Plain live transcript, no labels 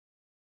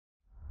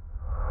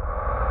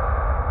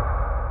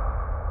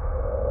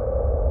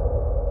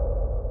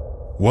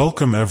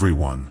Welcome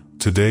everyone.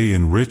 Today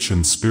in Rich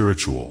and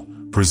Spiritual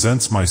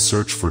presents My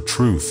Search for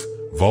Truth,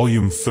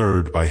 Volume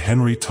 3 by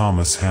Henry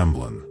Thomas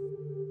Hamblin.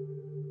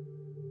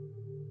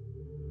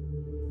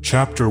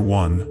 Chapter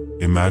 1,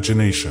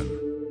 Imagination.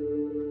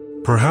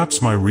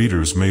 Perhaps my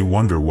readers may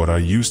wonder what I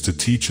used to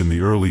teach in the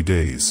early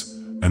days,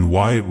 and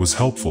why it was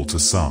helpful to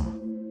some.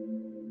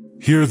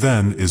 Here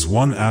then is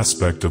one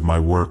aspect of my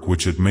work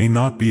which it may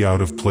not be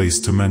out of place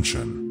to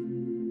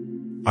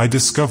mention. I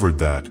discovered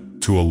that,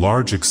 to a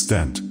large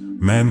extent,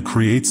 man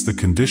creates the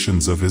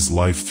conditions of his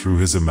life through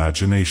his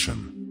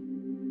imagination.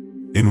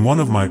 In one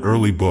of my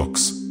early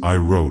books, I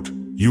wrote,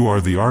 "You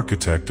are the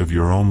architect of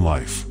your own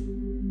life.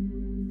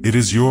 It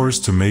is yours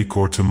to make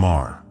or to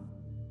mar.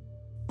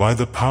 By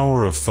the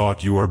power of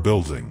thought you are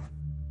building.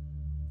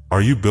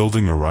 Are you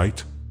building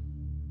aright?"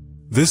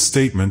 This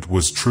statement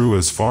was true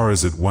as far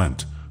as it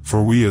went,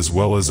 for we as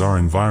well as our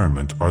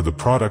environment are the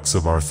products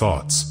of our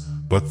thoughts,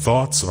 but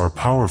thoughts are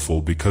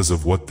powerful because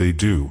of what they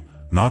do,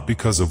 not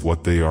because of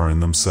what they are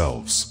in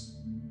themselves.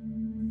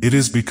 It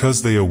is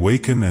because they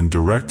awaken and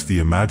direct the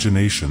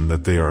imagination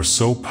that they are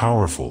so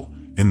powerful,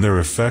 in their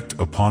effect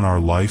upon our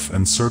life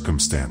and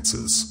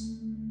circumstances.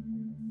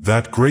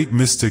 That great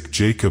mystic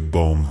Jacob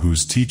Boehme,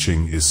 whose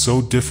teaching is so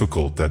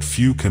difficult that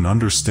few can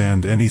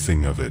understand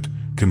anything of it,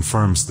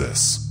 confirms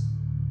this.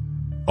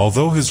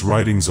 Although his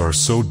writings are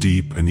so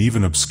deep and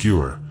even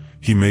obscure,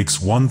 he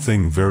makes one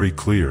thing very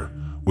clear,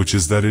 which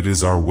is that it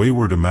is our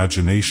wayward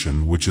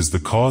imagination which is the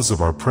cause of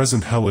our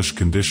present hellish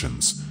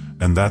conditions,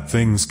 and that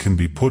things can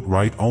be put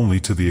right only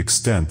to the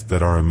extent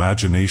that our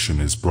imagination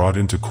is brought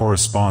into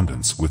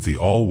correspondence with the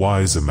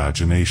all-wise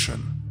imagination.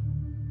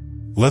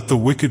 Let the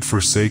wicked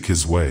forsake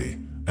his way,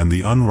 and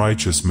the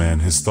unrighteous man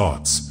his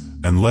thoughts,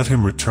 and let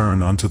him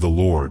return unto the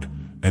Lord,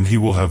 and he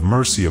will have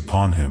mercy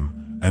upon him,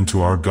 and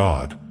to our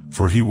God,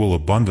 for he will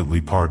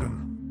abundantly pardon.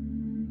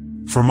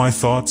 For my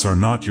thoughts are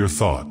not your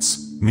thoughts,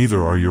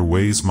 neither are your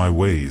ways my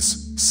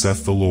ways,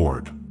 saith the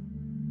Lord.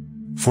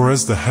 For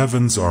as the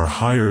heavens are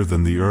higher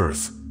than the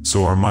earth,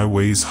 so are my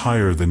ways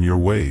higher than your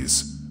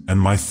ways, and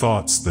my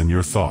thoughts than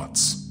your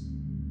thoughts.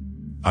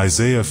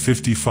 Isaiah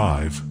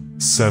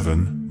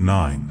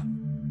 55:7-9.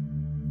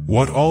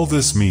 What all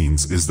this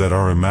means is that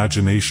our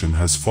imagination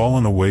has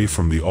fallen away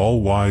from the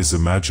all-wise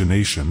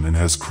imagination and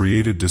has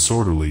created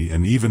disorderly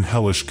and even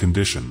hellish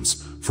conditions,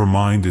 for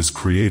mind is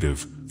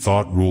creative,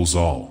 thought rules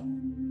all.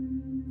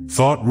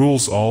 Thought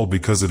rules all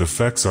because it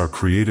affects our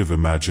creative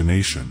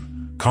imagination.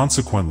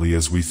 Consequently,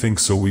 as we think,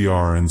 so we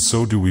are, and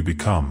so do we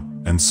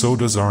become, and so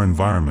does our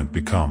environment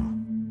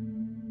become.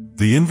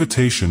 The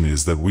invitation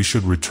is that we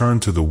should return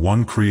to the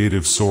one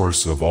creative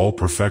source of all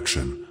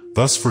perfection,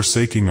 thus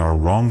forsaking our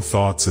wrong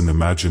thoughts and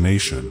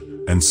imagination,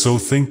 and so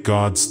think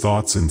God's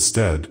thoughts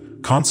instead,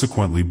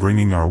 consequently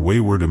bringing our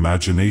wayward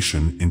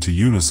imagination into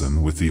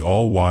unison with the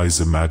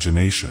all-wise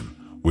imagination,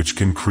 which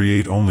can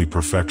create only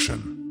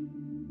perfection.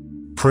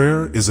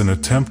 Prayer is an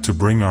attempt to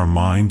bring our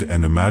mind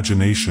and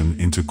imagination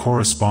into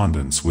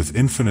correspondence with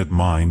infinite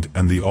mind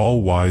and the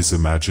all-wise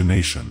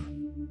imagination.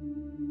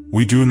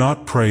 We do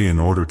not pray in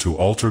order to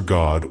alter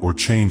God or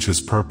change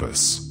His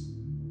purpose.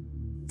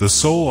 The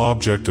sole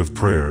object of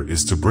prayer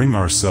is to bring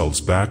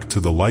ourselves back to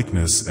the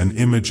likeness and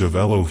image of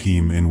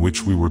Elohim in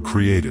which we were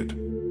created.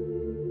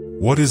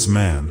 What is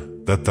man,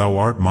 that thou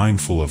art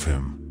mindful of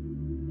him?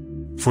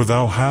 For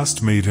thou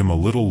hast made him a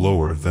little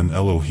lower than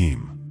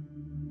Elohim.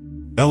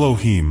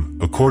 Elohim,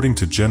 according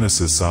to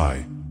Genesis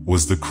I,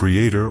 was the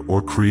creator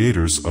or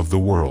creators of the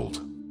world.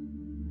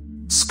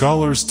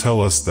 Scholars tell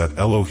us that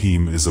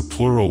Elohim is a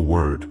plural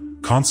word,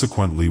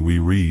 consequently we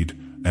read,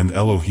 "And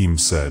Elohim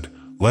said,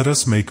 Let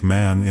us make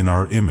man in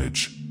our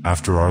image,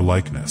 after our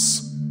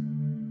likeness."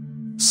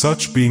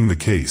 Such being the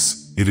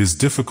case, it is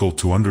difficult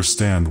to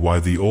understand why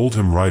the old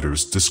hymn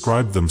writers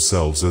described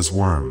themselves as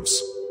worms.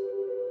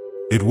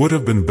 It would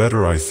have been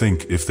better, I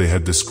think, if they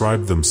had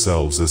described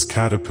themselves as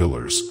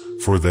caterpillars,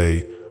 for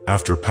they,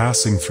 after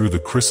passing through the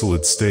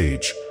chrysalid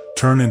stage,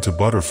 turn into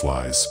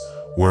butterflies,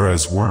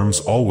 whereas worms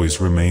always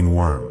remain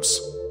worms.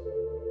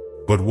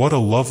 But what a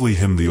lovely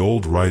hymn the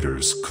old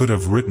writers could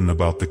have written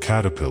about the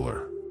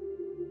caterpillar.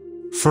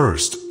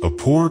 First, a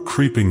poor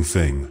creeping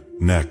thing,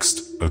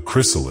 next, a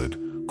chrysalid,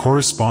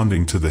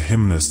 corresponding to the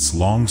hymnist's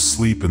long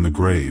sleep in the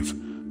grave,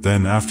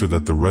 then after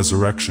that the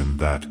resurrection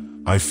that,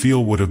 I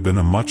feel, would have been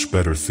a much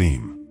better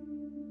theme.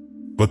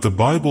 But the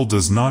Bible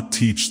does not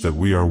teach that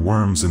we are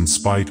worms in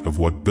spite of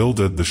what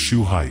Bildad the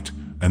Shuhite,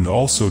 and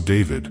also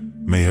David,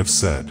 may have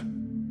said.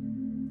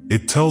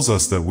 It tells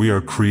us that we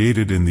are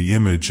created in the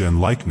image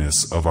and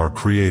likeness of our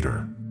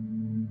Creator.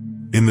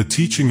 In the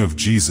teaching of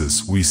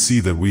Jesus we see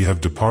that we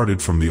have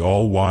departed from the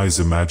all-wise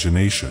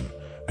imagination,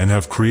 and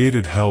have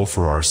created hell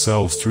for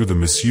ourselves through the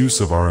misuse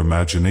of our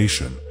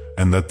imagination,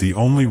 and that the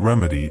only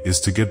remedy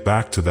is to get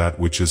back to that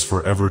which is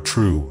forever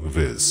true,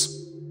 viz.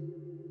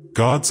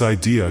 God's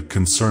idea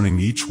concerning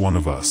each one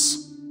of us.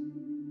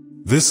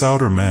 This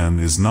outer man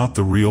is not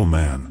the real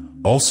man,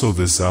 also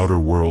this outer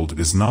world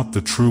is not the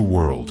true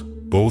world,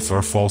 both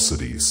are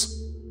falsities.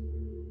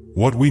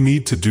 What we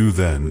need to do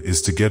then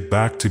is to get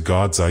back to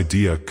God's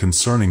idea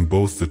concerning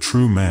both the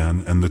true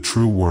man and the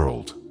true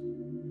world.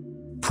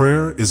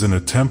 Prayer is an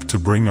attempt to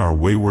bring our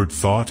wayward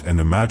thought and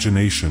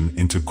imagination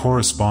into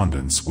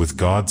correspondence with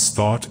God's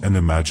thought and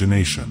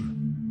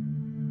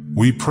imagination.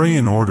 We pray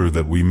in order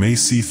that we may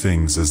see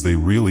things as they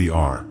really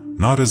are,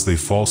 not as they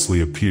falsely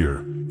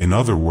appear. In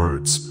other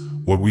words,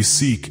 what we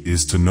seek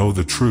is to know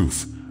the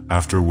truth,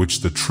 after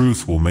which the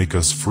truth will make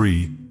us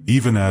free,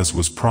 even as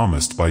was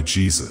promised by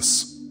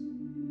Jesus.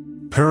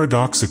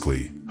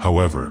 Paradoxically,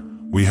 however,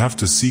 we have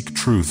to seek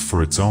truth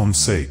for its own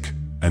sake,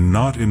 and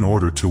not in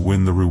order to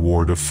win the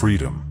reward of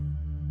freedom.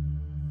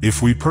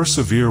 If we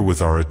persevere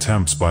with our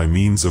attempts by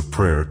means of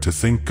prayer to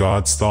think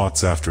God's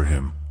thoughts after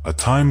Him, a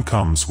time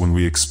comes when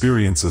we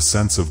experience a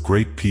sense of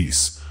great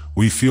peace.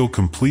 We feel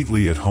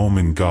completely at home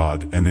in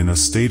God and in a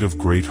state of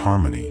great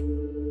harmony.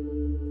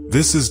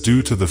 This is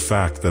due to the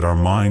fact that our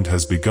mind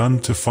has begun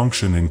to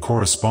function in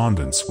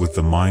correspondence with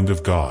the mind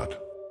of God.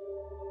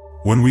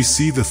 When we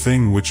see the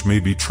thing which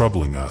may be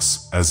troubling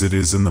us, as it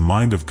is in the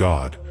mind of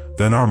God,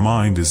 then our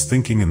mind is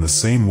thinking in the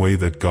same way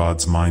that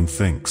God's mind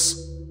thinks.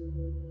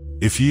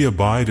 If ye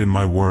abide in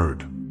my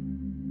word,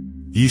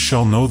 ye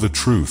shall know the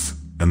truth,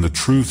 and the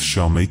truth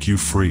shall make you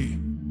free.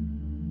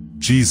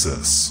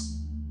 Jesus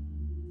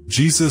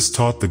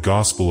taught the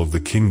gospel of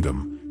the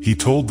kingdom. He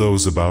told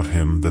those about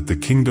him that the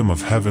kingdom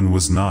of heaven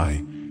was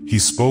nigh. He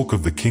spoke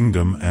of the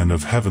kingdom and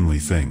of heavenly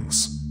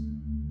things.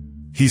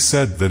 He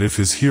said that if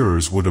his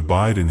hearers would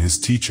abide in his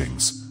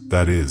teachings,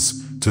 that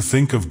is, to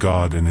think of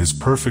God in his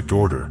perfect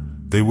order,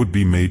 they would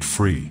be made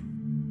free.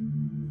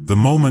 The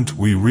moment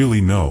we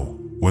really know,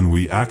 when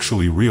we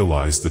actually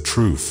realize the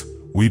truth,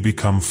 we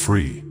become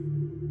free.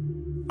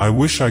 I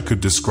wish I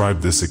could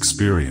describe this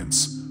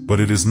experience,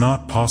 but it is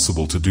not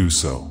possible to do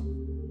so.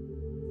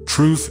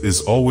 Truth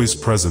is always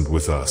present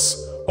with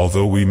us,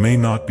 although we may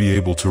not be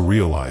able to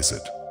realize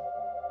it.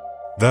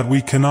 That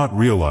we cannot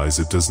realize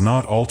it does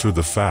not alter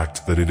the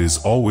fact that it is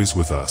always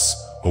with us,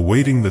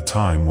 awaiting the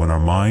time when our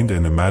mind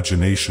and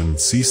imagination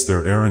cease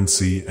their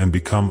errancy and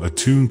become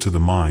attuned to the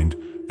mind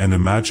and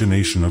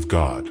imagination of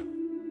God.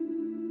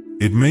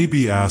 It may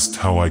be asked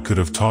how I could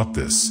have taught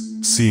this,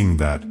 seeing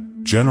that,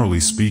 generally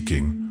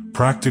speaking,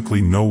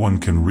 practically no one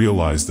can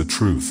realize the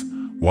truth,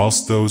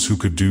 whilst those who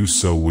could do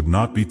so would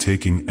not be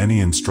taking any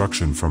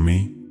instruction from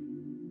me.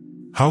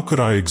 How could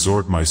I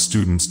exhort my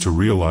students to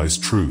realize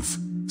truth,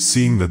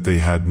 seeing that they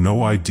had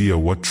no idea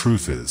what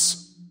truth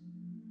is?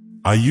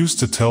 I used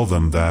to tell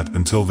them that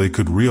until they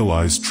could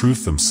realize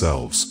truth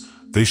themselves,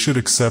 they should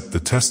accept the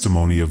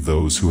testimony of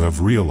those who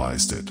have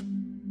realized it.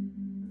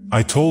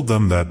 I told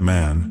them that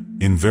man,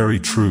 in very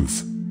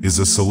truth, is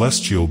a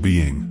celestial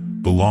being,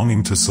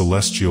 belonging to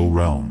celestial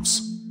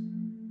realms.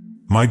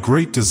 My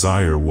great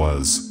desire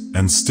was,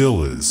 and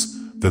still is,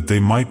 that they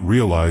might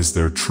realize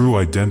their true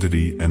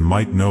identity and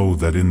might know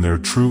that in their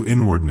true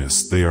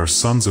inwardness they are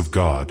sons of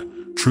God,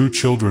 true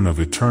children of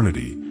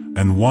eternity,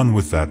 and one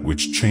with that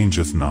which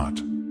changeth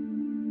not.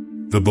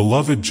 The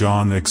beloved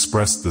John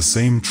expressed the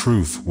same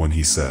truth when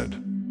he said,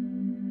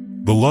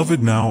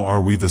 "Beloved, now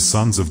are we the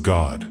sons of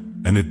God,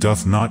 and it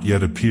doth not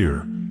yet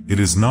appear, it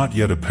is not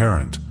yet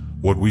apparent,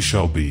 what we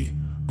shall be,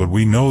 but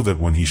we know that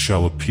when he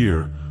shall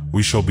appear,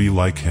 we shall be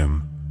like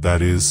him,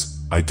 that is,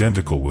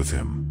 identical with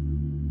him."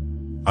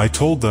 I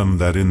told them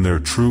that in their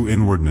true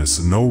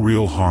inwardness no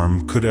real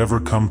harm could ever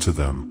come to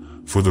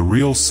them, for the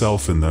real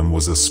self in them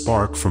was a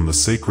spark from the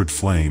sacred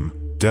flame,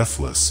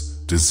 deathless,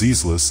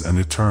 diseaseless and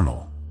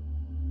eternal.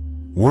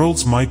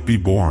 Worlds might be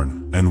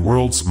born, and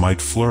worlds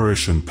might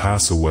flourish and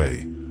pass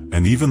away,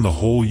 and even the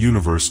whole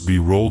universe be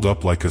rolled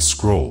up like a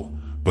scroll,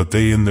 but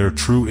they in their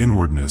true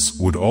inwardness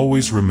would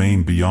always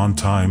remain beyond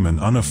time and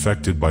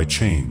unaffected by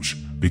change,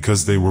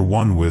 because they were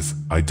one with,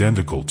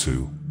 identical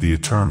to, the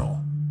eternal.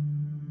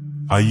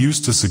 I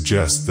used to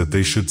suggest that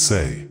they should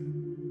say,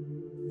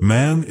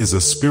 "Man is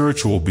a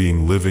spiritual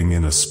being living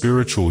in a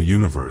spiritual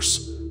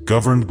universe,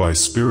 governed by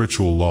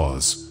spiritual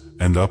laws,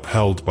 and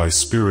upheld by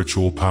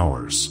spiritual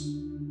powers."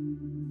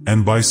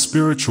 And by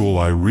spiritual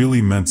I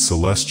really meant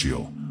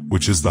celestial,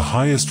 which is the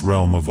highest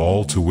realm of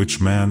all, to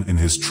which man in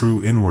his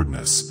true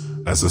inwardness,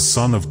 as a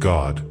son of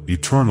God,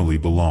 eternally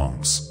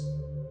belongs.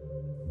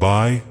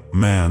 By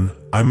man,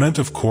 I meant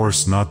of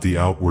course not the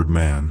outward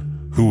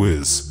man, who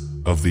is,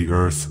 of the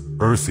earth,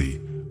 earthy,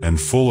 and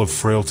full of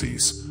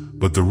frailties,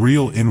 but the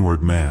real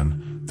inward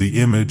man, the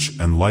image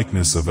and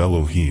likeness of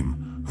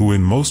Elohim, who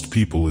in most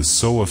people is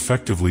so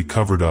effectively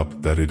covered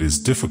up that it is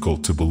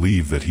difficult to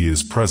believe that he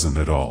is present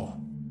at all.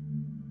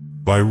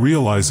 By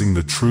realizing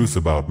the truth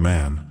about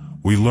man,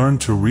 we learn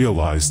to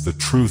realize the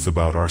truth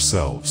about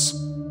ourselves.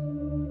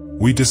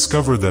 We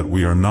discover that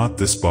we are not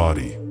this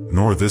body,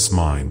 nor this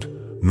mind,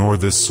 nor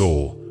this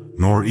soul,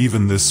 nor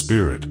even this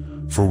spirit,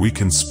 for we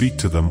can speak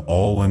to them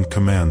all and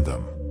command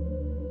them.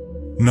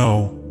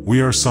 No,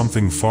 we are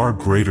something far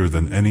greater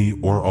than any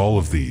or all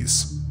of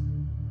these.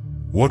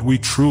 What we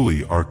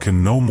truly are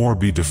can no more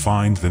be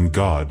defined than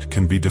God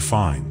can be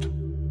defined.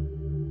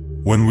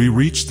 When we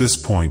reach this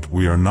point,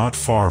 we are not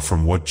far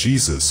from what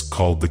Jesus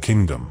called the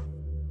kingdom.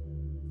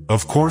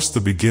 Of course, the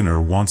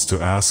beginner wants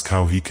to ask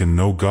how he can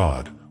know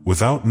God,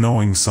 without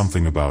knowing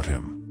something about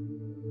him.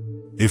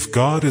 If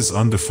God is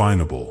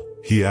undefinable,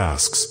 he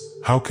asks,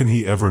 how can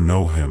he ever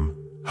know him?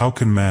 How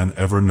can man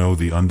ever know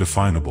the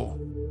undefinable?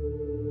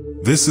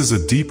 This is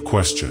a deep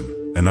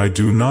question, and I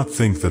do not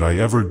think that I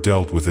ever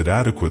dealt with it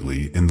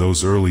adequately in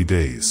those early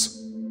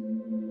days.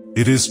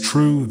 It is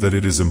true that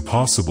it is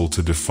impossible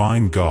to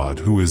define God,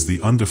 who is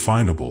the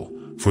undefinable,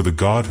 for the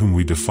God whom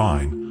we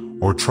define,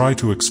 or try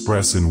to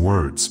express in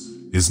words,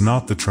 is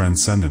not the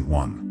transcendent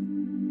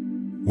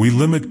one. We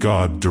limit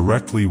God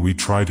directly, we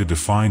try to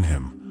define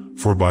him,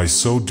 for by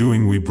so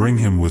doing we bring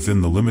him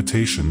within the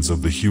limitations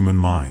of the human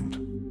mind.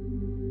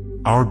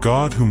 Our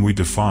God whom we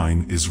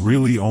define is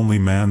really only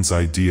man's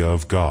idea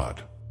of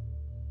God.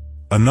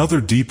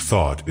 Another deep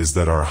thought is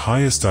that our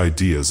highest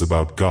ideas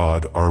about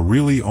God are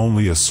really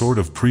only a sort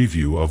of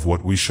preview of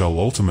what we shall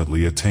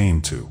ultimately attain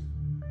to.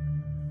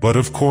 But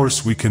of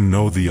course we can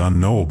know the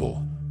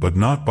unknowable, but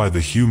not by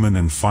the human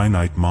and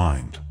finite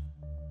mind.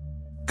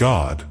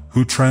 God,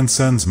 who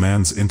transcends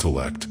man's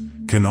intellect,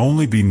 can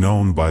only be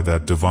known by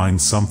that divine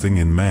something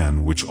in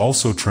man which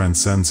also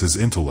transcends his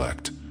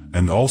intellect,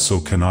 and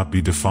also cannot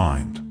be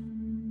defined.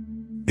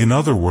 In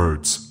other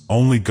words,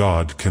 only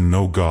God can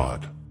know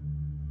God.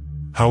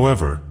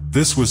 However,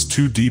 this was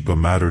too deep a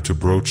matter to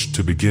broach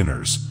to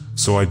beginners,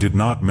 so I did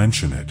not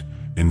mention it.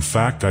 In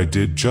fact, I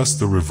did just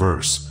the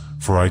reverse,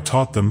 for I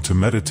taught them to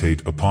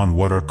meditate upon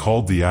what are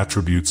called the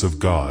attributes of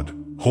God: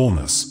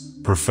 wholeness,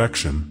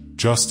 perfection,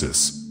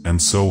 justice, and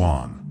so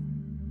on.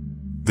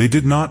 They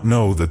did not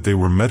know that they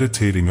were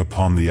meditating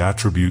upon the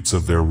attributes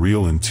of their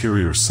real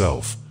interior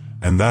self,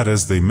 and that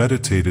as they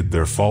meditated,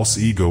 their false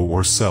ego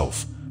or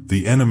self,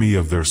 the enemy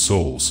of their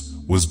souls,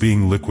 was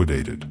being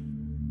liquidated.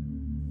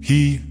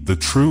 He, the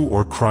true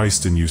or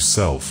Christ in you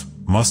self,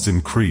 must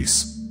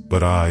increase,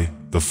 but I,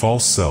 the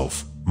false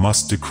self,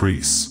 must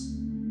decrease.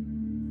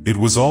 It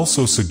was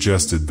also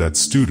suggested that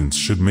students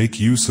should make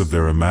use of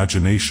their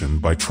imagination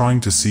by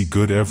trying to see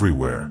good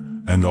everywhere,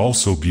 and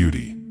also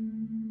beauty.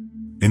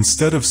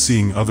 Instead of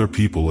seeing other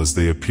people as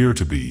they appear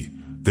to be,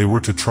 they were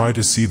to try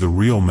to see the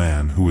real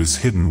man who is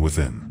hidden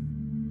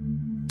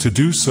within. To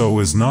do so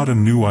is not a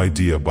new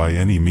idea by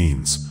any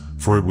means,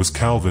 for it was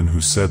Calvin who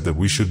said that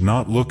we should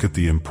not look at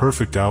the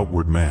imperfect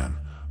outward man,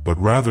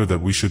 but rather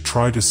that we should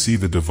try to see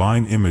the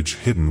divine image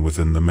hidden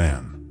within the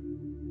man.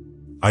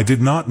 I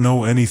did not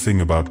know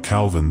anything about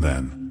Calvin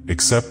then,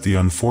 except the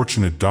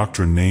unfortunate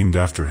doctrine named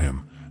after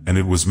him, and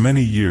it was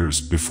many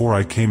years before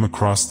I came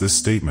across this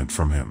statement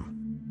from him.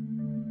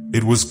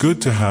 It was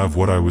good to have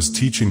what I was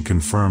teaching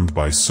confirmed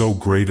by so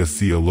great a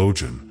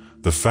theologian.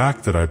 The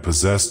fact that I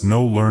possessed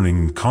no learning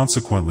and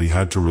consequently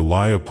had to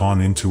rely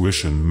upon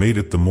intuition made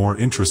it the more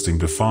interesting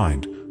to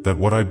find that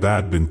what I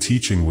had been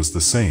teaching was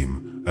the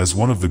same as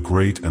one of the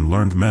great and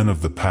learned men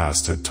of the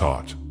past had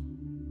taught.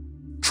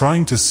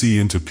 Trying to see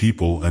into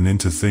people and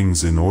into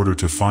things in order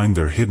to find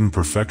their hidden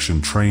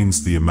perfection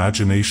trains the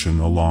imagination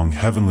along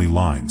heavenly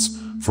lines,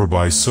 for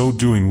by so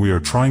doing we are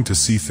trying to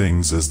see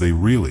things as they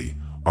really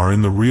are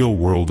in the real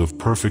world of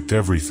perfect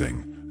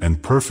everything,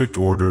 and perfect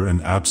order and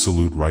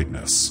absolute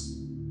rightness.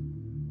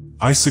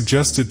 I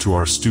suggested to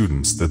our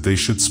students that they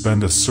should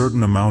spend a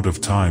certain amount of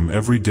time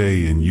every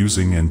day in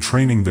using and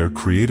training their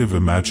creative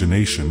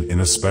imagination in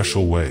a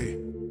special way.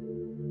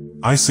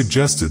 I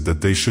suggested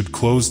that they should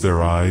close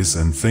their eyes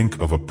and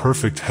think of a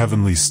perfect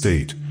heavenly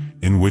state,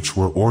 in which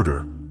were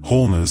order,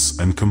 wholeness,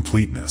 and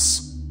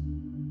completeness.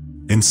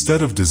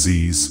 Instead of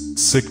disease,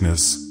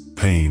 sickness,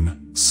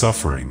 pain,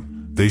 suffering,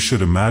 they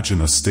should imagine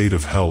a state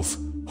of health,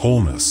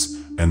 wholeness,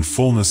 and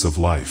fullness of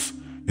life.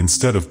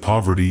 Instead of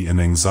poverty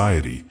and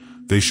anxiety,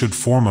 they should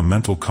form a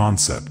mental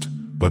concept,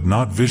 but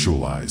not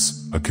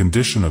visualize, a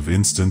condition of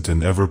instant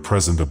and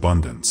ever-present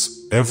abundance,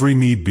 every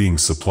need being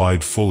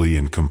supplied fully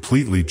and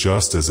completely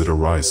just as it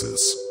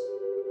arises.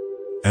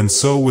 And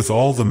so with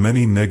all the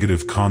many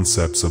negative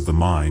concepts of the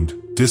mind,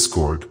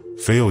 discord,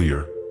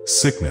 failure,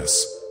 sickness,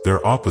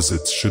 their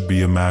opposites should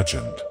be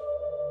imagined.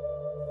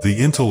 The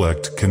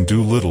intellect can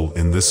do little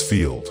in this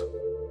field.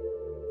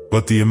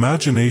 But the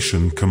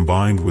imagination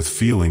combined with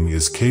feeling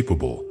is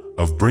capable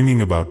of bringing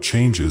about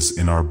changes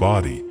in our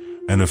body,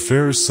 and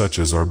affairs such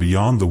as are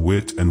beyond the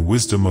wit and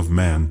wisdom of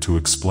man to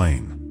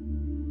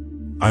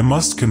explain. I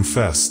must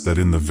confess that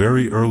in the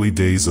very early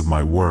days of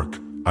my work,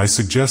 I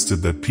suggested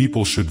that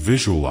people should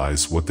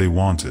visualize what they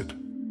wanted.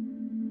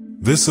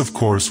 This of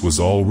course was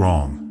all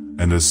wrong,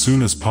 and as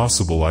soon as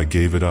possible I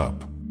gave it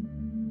up.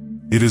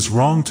 It is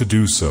wrong to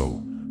do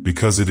so,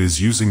 because it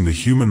is using the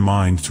human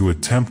mind to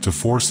attempt to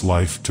force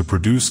life to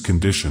produce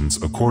conditions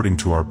according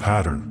to our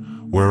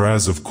pattern,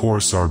 whereas of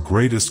course our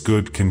greatest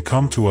good can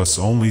come to us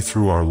only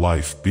through our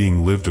life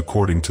being lived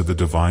according to the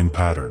divine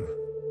pattern.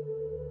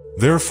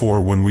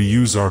 Therefore, when we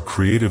use our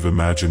creative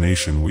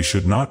imagination, we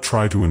should not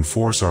try to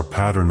enforce our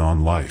pattern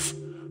on life,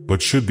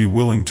 but should be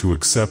willing to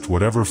accept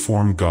whatever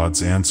form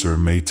God's answer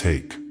may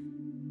take.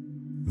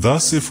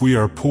 Thus, if we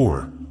are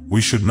poor, we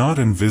should not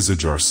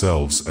envisage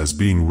ourselves as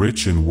being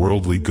rich in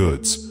worldly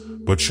goods,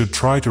 but should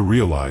try to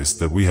realize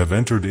that we have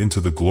entered into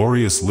the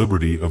glorious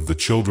liberty of the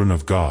children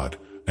of God,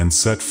 and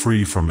set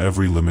free from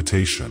every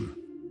limitation.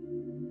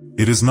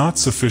 It is not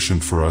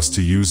sufficient for us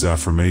to use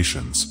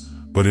affirmations,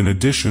 but in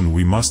addition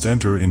we must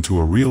enter into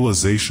a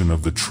realization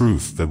of the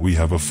truth that we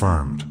have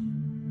affirmed.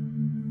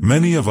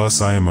 Many of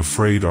us, I am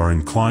afraid, are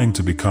inclined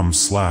to become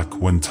slack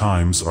when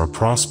times are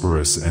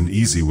prosperous and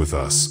easy with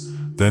us.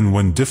 Then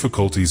when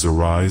difficulties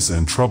arise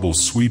and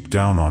troubles sweep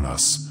down on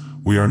us,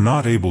 we are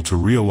not able to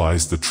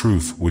realize the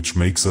truth which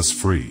makes us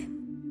free.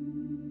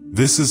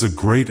 This is a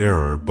great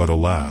error, but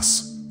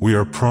alas, we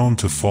are prone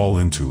to fall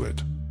into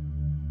it.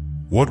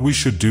 What we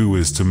should do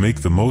is to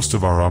make the most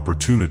of our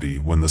opportunity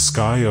when the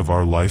sky of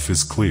our life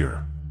is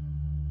clear.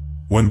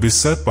 When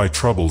beset by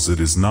troubles, it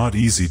is not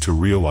easy to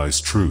realize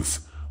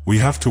truth. We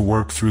have to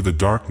work through the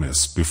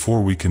darkness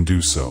before we can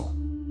do so.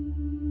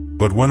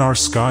 But when our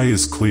sky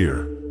is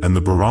clear, and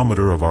the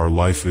barometer of our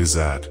life is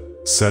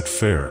set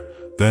fair,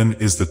 then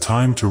is the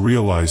time to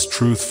realize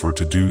truth, for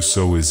to do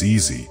so is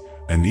easy,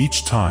 and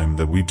each time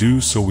that we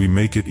do so we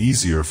make it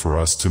easier for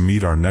us to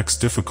meet our next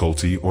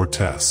difficulty or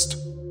test.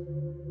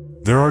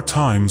 There are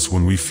times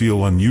when we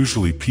feel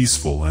unusually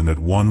peaceful and at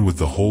one with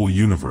the whole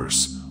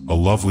universe, a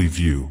lovely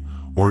view,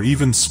 or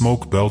even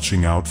smoke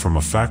belching out from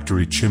a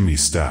factory chimney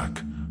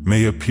stack,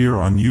 may appear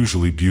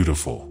unusually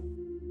beautiful.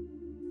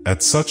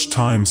 At such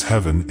times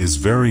heaven is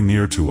very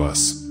near to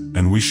us,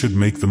 and we should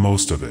make the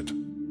most of it.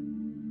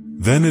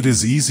 Then it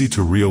is easy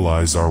to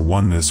realize our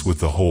oneness with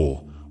the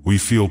whole. We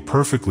feel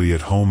perfectly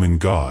at home in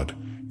God,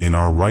 in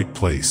our right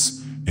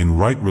place, in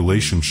right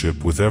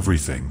relationship with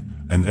everything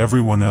and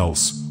everyone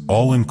else,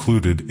 all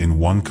included in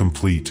one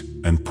complete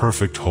and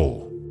perfect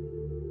whole.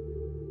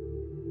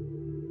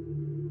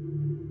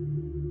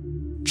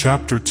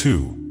 Chapter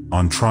 2,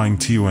 on trying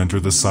to enter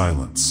the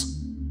silence.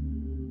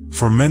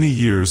 For many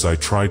years I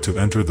tried to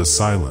enter the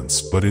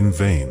silence, but in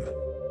vain.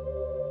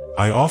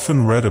 I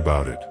often read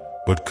about it,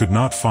 but could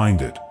not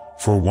find it.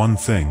 For one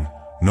thing,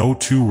 no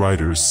two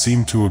writers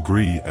seemed to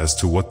agree as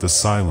to what the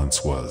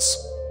silence was.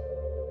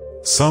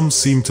 Some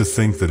seemed to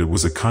think that it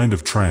was a kind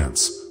of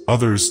trance,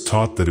 others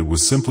taught that it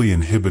was simply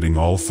inhibiting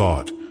all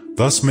thought,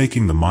 thus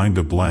making the mind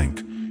a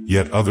blank,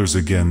 yet others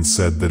again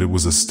said that it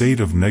was a state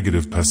of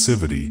negative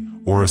passivity,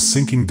 or a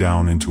sinking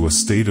down into a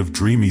state of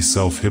dreamy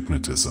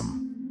self-hypnotism.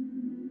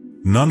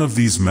 None of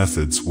these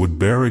methods would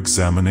bear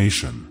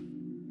examination.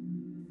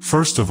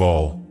 First of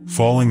all,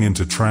 falling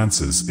into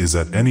trances is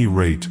at any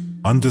rate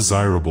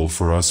undesirable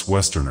for us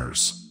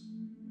Westerners.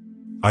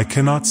 I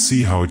cannot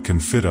see how it can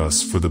fit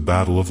us for the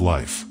battle of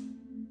life.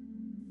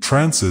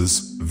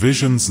 Trances,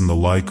 visions and the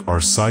like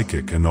are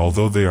psychic, and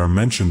although they are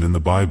mentioned in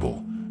the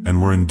Bible,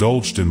 and were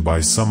indulged in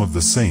by some of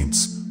the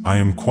saints, I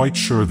am quite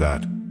sure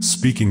that,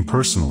 speaking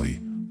personally,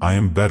 I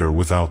am better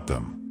without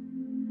them.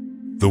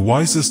 The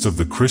wisest of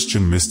the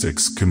Christian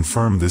mystics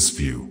confirm this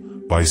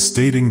view, by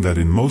stating that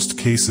in most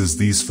cases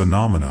these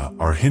phenomena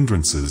are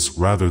hindrances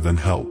rather than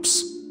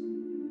helps.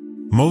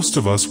 Most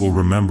of us will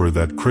remember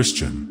that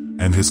Christian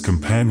and his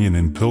companion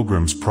in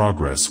Pilgrim's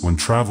Progress, when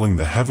traveling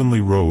the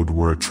heavenly road,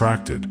 were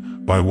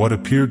attracted by what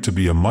appeared to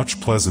be a much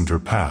pleasanter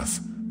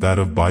path, that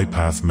of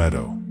Bypath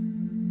Meadow.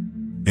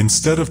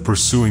 Instead of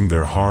pursuing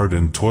their hard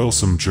and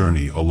toilsome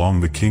journey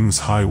along the King's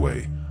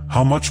Highway,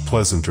 how much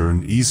pleasanter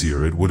and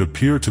easier it would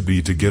appear to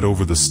be to get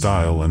over the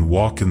stile and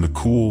walk in the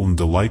cool and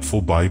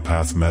delightful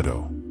Bypath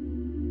Meadow.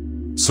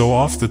 So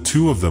off the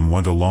two of them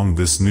went along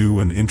this new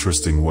and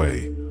interesting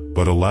way,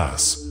 but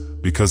alas,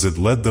 because it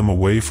led them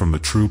away from the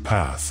true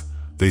path,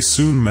 they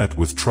soon met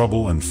with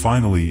trouble and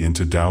finally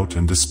into doubt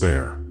and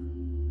despair.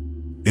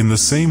 In the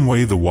same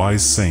way the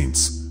wise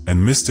saints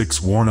and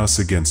mystics warn us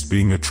against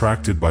being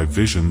attracted by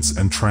visions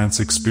and trance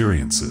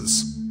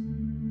experiences.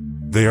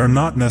 They are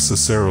not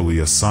necessarily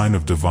a sign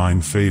of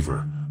divine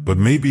favor, but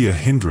may be a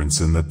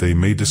hindrance in that they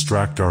may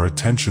distract our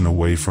attention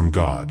away from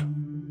God.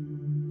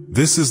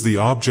 This is the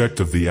object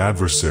of the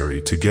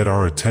adversary, to get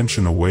our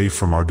attention away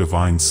from our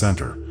divine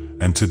center,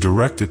 and to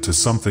direct it to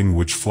something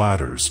which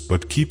flatters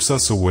but keeps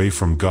us away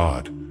from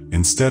God,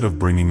 instead of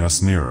bringing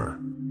us nearer.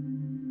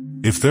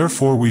 If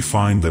therefore we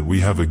find that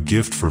we have a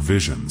gift for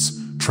visions,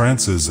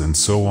 trances and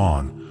so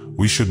on,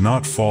 we should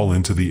not fall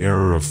into the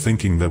error of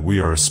thinking that we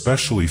are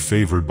especially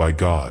favored by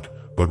God,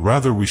 but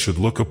rather we should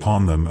look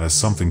upon them as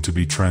something to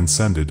be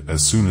transcended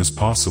as soon as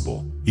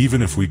possible,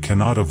 even if we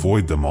cannot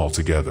avoid them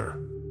altogether.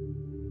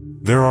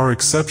 There are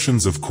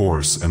exceptions, of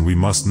course, and we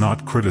must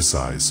not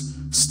criticize,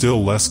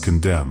 still less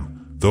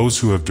condemn, those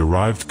who have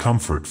derived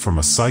comfort from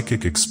a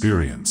psychic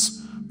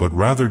experience, but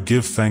rather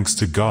give thanks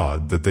to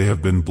God that they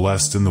have been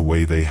blessed in the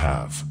way they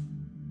have.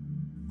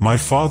 My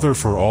father,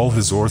 for all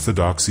his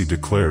orthodoxy,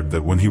 declared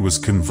that when he was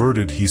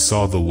converted he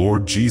saw the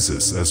Lord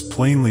Jesus as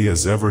plainly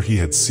as ever he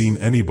had seen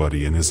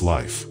anybody in his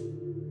life.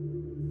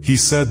 He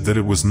said that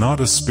it was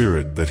not a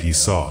spirit that he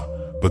saw,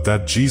 but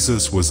that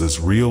Jesus was as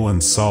real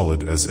and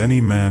solid as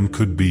any man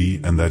could be,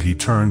 and that he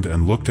turned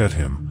and looked at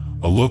him,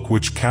 a look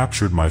which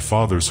captured my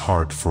father's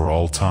heart for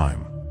all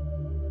time.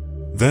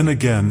 Then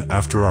again,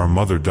 after our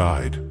mother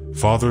died,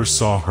 Father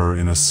saw her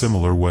in a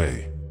similar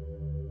way.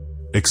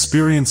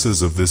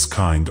 Experiences of this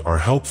kind are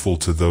helpful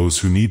to those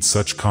who need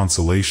such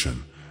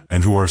consolation,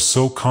 and who are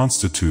so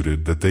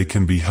constituted that they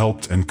can be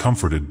helped and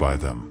comforted by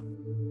them.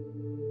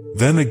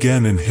 Then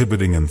again,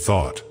 inhibiting in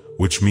thought,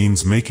 which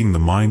means making the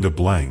mind a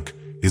blank,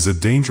 is a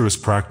dangerous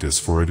practice,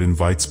 for it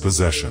invites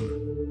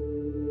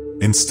possession.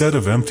 Instead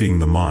of emptying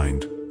the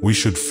mind, we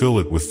should fill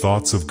it with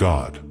thoughts of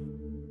God.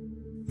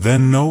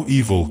 Then no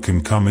evil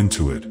can come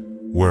into it,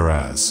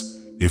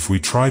 whereas, if we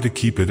try to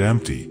keep it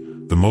empty,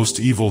 the most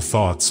evil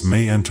thoughts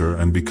may enter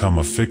and become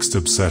a fixed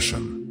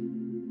obsession.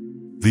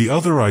 The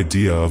other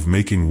idea of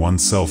making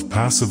oneself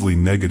passively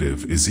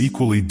negative is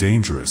equally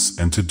dangerous,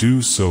 and to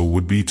do so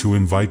would be to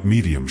invite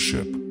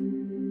mediumship.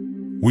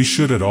 We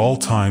should at all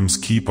times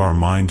keep our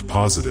mind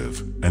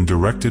positive and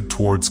directed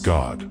towards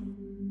God.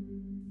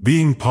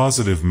 Being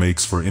positive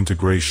makes for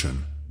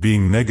integration,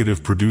 being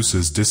negative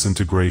produces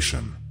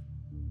disintegration.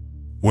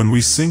 When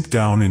we sink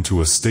down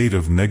into a state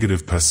of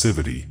negative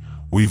passivity,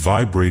 we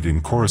vibrate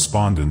in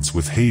correspondence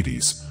with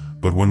Hades,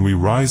 but when we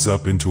rise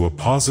up into a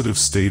positive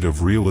state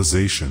of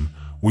realization,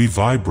 we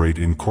vibrate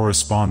in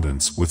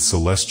correspondence with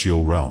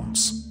celestial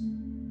realms.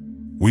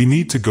 We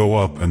need to go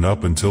up and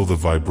up until the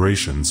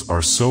vibrations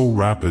are so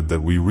rapid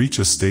that we reach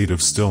a state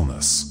of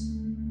stillness.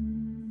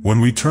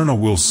 When we turn a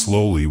wheel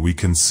slowly, we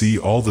can see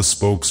all the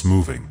spokes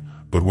moving,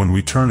 but when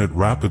we turn it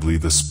rapidly,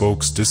 the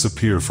spokes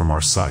disappear from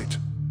our sight.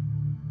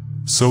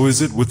 So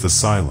is it with the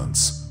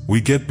silence. We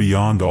get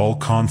beyond all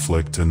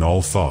conflict and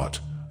all thought,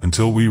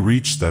 until we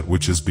reach that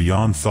which is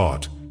beyond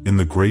thought, in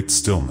the great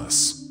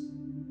stillness.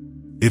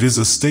 It is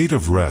a state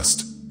of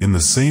rest, in the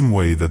same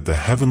way that the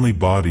heavenly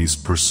bodies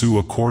pursue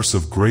a course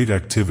of great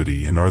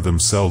activity and are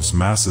themselves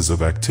masses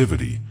of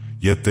activity,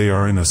 yet they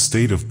are in a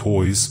state of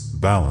poise,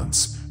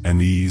 balance,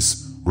 and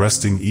ease,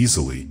 resting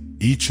easily,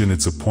 each in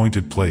its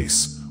appointed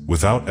place,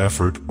 without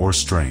effort or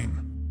strain.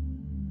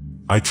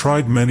 I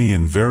tried many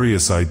and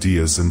various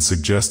ideas and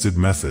suggested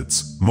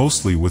methods,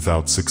 mostly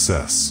without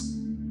success.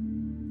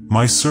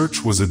 My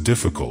search was a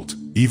difficult,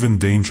 even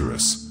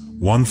dangerous,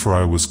 one, for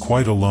I was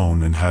quite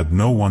alone and had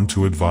no one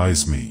to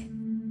advise me.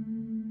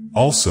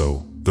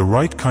 Also, the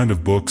right kind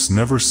of books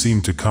never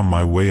seemed to come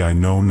my way. I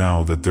know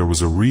now that there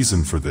was a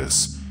reason for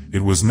this.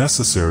 It was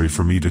necessary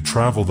for me to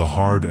travel the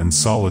hard and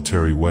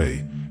solitary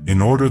way,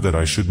 in order that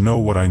I should know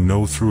what I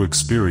know through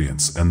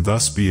experience and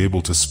thus be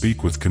able to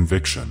speak with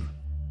conviction.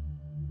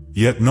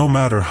 Yet no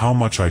matter how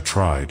much I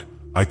tried,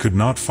 I could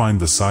not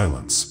find the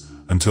silence,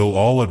 until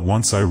all at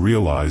once I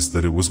realized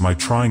that it was my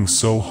trying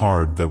so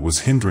hard that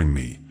was hindering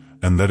me,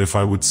 and that if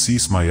I would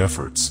cease my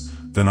efforts,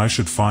 then I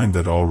should find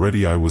that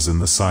already I was in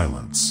the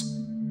silence.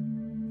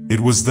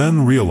 It was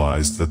then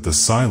realized that the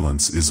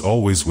silence is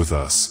always with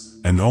us,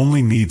 and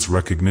only needs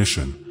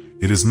recognition.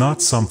 It is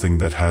not something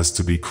that has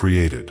to be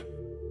created.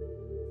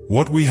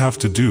 What we have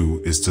to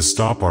do is to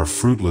stop our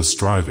fruitless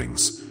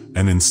strivings,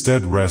 and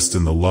instead rest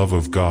in the love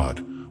of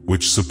God,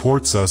 which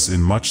supports us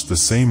in much the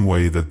same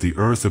way that the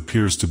earth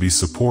appears to be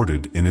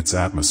supported in its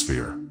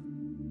atmosphere.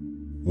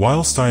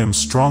 Whilst I am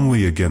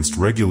strongly against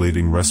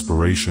regulating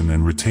respiration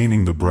and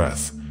retaining the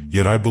breath,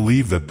 yet I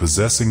believe that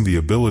possessing the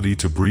ability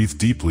to breathe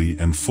deeply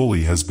and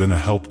fully has been a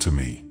help to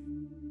me.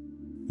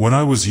 When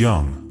I was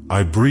young,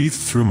 I breathed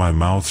through my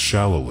mouth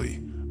shallowly,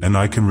 and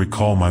I can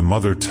recall my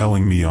mother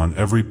telling me on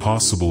every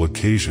possible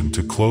occasion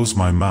to close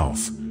my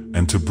mouth,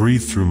 and to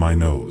breathe through my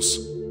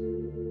nose.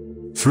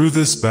 Through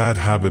this bad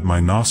habit my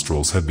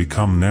nostrils had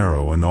become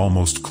narrow and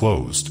almost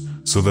closed,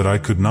 so that I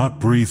could not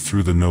breathe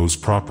through the nose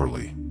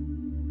properly.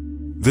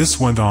 This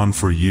went on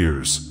for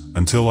years,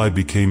 until I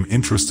became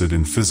interested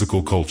in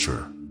physical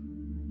culture.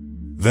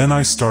 Then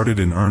I started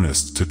in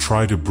earnest to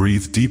try to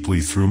breathe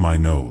deeply through my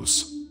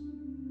nose.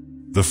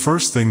 The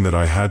first thing that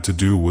I had to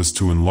do was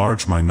to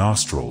enlarge my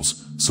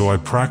nostrils, so I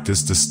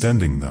practiced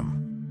distending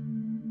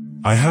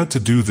them. I had to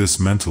do this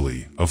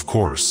mentally, of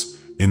course,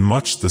 in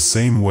much the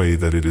same way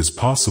that it is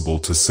possible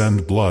to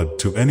send blood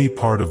to any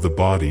part of the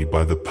body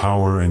by the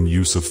power and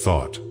use of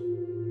thought.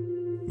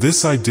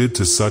 This I did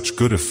to such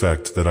good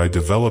effect that I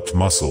developed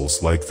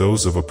muscles like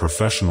those of a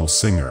professional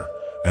singer,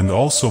 and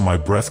also my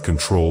breath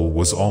control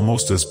was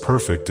almost as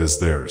perfect as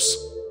theirs.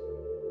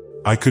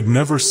 I could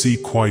never see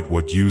quite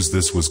what use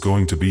this was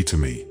going to be to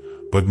me,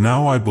 but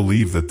now I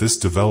believe that this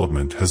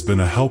development has been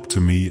a help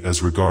to me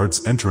as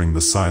regards entering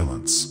the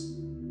silence.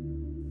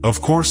 Of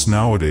course,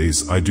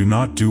 nowadays I do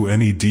not do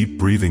any deep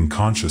breathing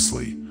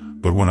consciously,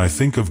 but when I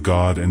think of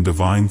God and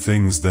divine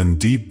things, then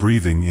deep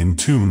breathing in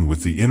tune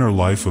with the inner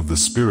life of the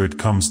Spirit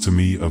comes to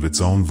me of its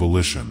own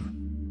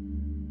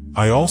volition.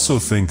 I also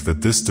think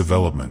that this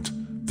development,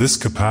 this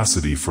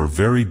capacity for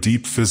very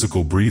deep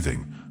physical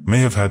breathing, may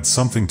have had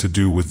something to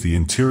do with the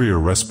interior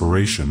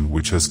respiration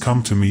which has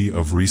come to me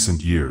of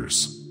recent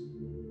years.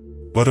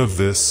 But of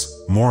this,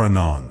 more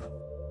anon.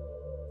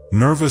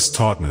 Nervous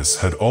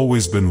tautness had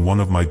always been one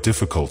of my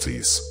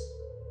difficulties.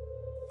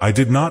 I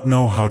did not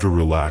know how to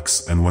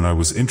relax, and when I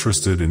was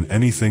interested in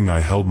anything I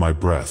held my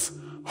breath,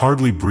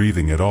 hardly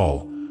breathing at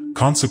all.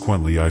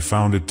 Consequently, I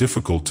found it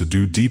difficult to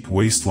do deep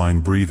waistline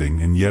breathing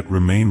and yet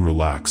remain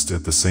relaxed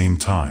at the same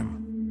time.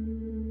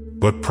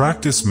 But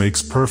practice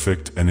makes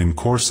perfect, and in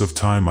course of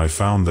time I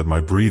found that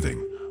my breathing,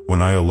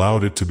 when I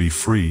allowed it to be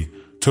free,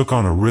 took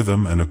on a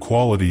rhythm and a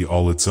quality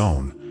all its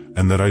own,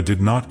 and that I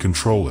did not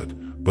control it,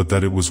 but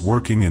that it was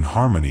working in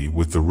harmony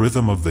with the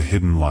rhythm of the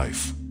hidden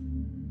life.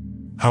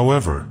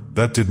 However,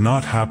 that did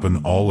not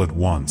happen all at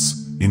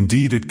once.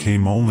 Indeed, it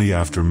came only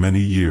after many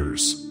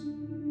years.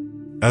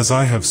 As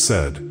I have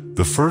said,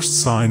 the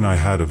first sign I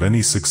had of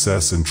any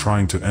success in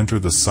trying to enter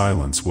the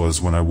silence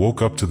was when I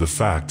woke up to the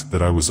fact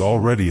that I was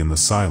already in the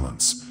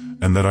silence,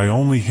 and that I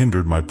only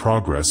hindered my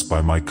progress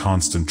by my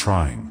constant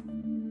trying.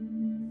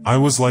 I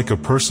was like a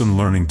person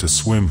learning to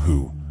swim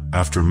who,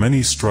 after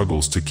many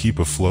struggles to keep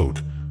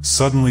afloat,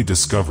 suddenly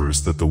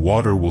discovers that the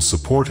water will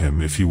support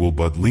him if he will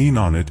but lean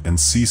on it and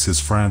cease his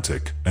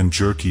frantic and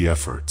jerky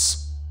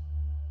efforts.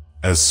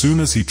 As soon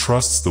as he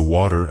trusts the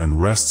water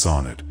and rests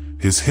on it,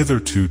 his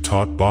hitherto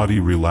taut body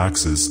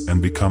relaxes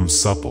and becomes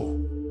supple.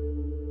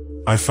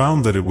 I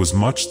found that it was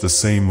much the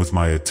same with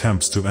my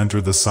attempts to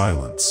enter the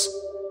silence.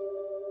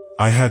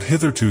 I had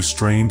hitherto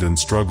strained and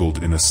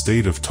struggled in a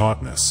state of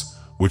tautness,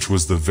 which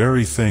was the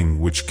very thing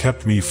which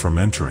kept me from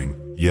entering,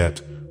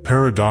 yet,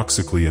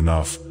 paradoxically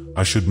enough,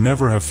 I should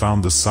never have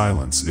found the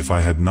silence if I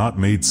had not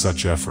made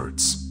such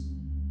efforts.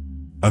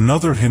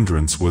 Another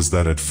hindrance was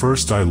that at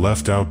first I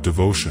left out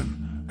devotion,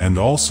 and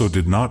also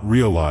did not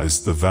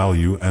realize the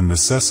value and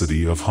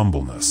necessity of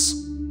humbleness.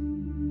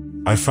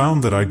 I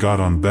found that I got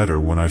on better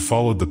when I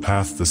followed the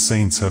path the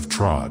saints have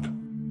trod.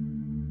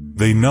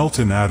 They knelt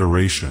in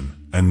adoration,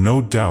 and no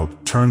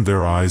doubt turned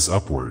their eyes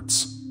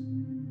upwards.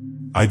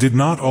 I did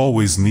not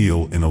always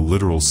kneel in a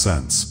literal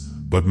sense,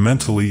 but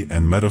mentally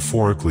and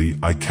metaphorically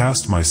I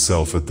cast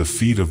myself at the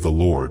feet of the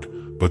Lord,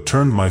 but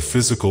turned my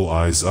physical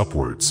eyes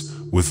upwards,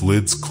 with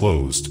lids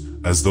closed,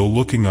 as though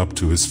looking up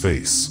to his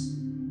face.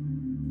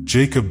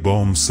 Jacob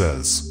Boehme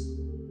says,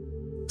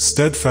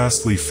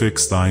 "Steadfastly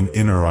fix thine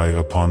inner eye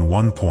upon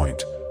one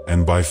point,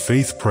 and by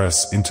faith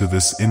press into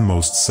this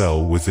inmost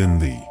cell within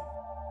thee."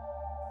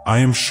 I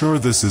am sure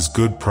this is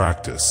good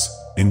practice.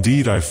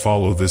 Indeed, I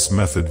follow this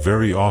method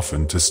very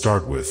often to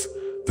start with.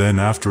 Then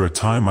after a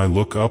time I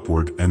look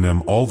upward and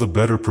am all the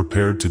better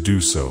prepared to do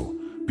so,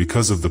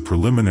 because of the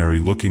preliminary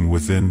looking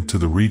within to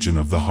the region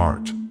of the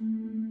heart.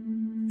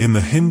 In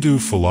the Hindu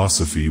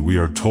philosophy we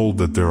are told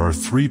that there are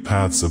three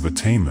paths of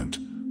attainment: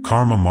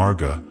 karma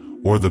marga,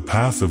 or the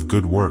path of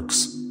good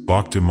works,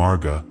 bhakti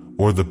marga,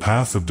 or the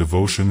path of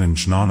devotion, and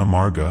jnana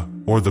marga,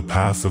 or the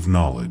path of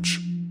knowledge.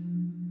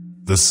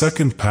 The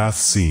second path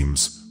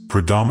seems,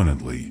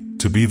 predominantly,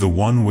 to be the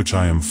one which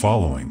I am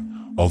following,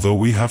 although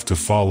we have to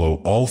follow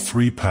all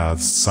three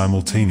paths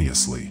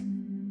simultaneously.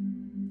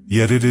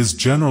 Yet it is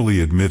generally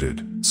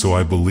admitted, so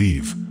I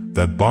believe,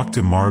 that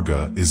Bhakti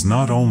Marga is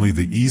not only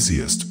the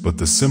easiest but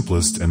the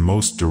simplest and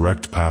most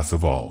direct path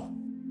of all.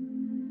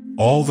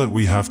 All that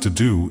we have to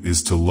do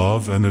is to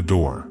love and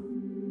adore.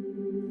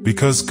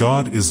 Because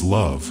God is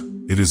love,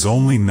 it is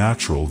only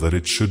natural that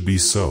it should be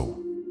so.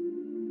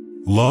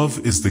 Love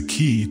is the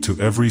key to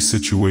every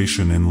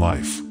situation in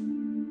life.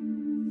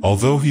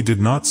 Although he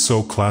did not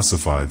so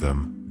classify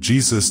them,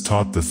 Jesus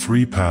taught the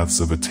three paths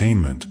of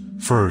attainment: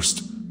 first,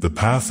 the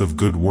path of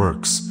good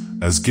works,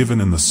 as given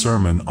in the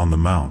Sermon on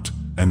the Mount,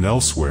 and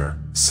elsewhere;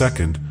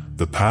 second,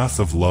 the path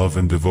of love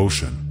and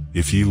devotion: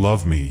 if ye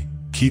love me,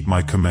 keep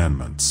my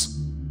commandments.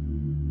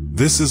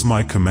 This is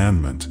my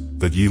commandment,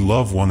 that ye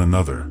love one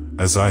another,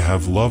 as I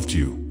have loved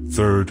you.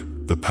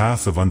 Third, the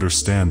path of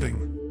understanding: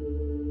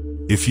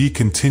 if ye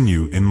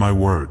continue in my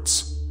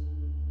words,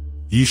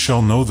 ye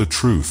shall know the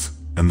truth,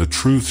 and the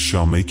truth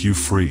shall make you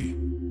free.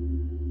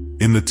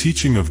 In the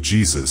teaching of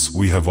Jesus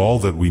we have all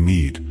that we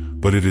need,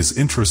 but it is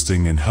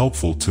interesting and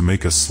helpful to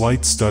make a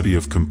slight study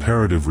of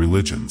comparative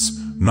religions,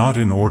 not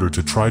in order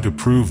to try to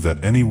prove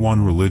that any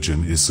one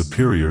religion is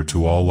superior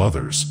to all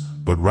others,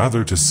 but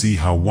rather to see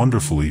how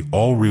wonderfully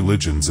all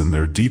religions in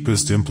their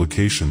deepest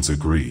implications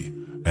agree,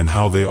 and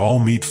how they all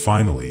meet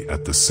finally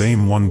at the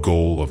same one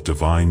goal of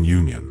divine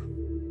union.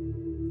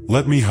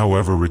 Let me,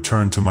 however,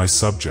 return to my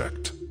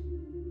subject.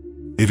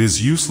 It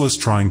is useless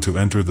trying to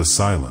enter the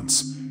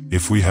silence,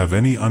 if we have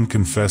any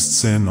unconfessed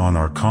sin on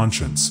our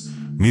conscience,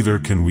 neither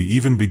can we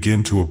even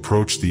begin to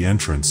approach the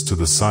entrance to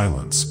the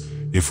silence,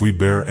 if we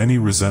bear any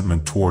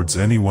resentment towards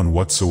anyone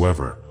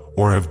whatsoever,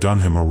 or have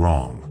done him a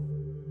wrong.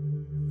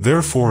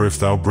 Therefore if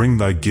thou bring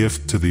thy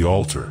gift to the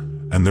altar,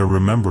 and there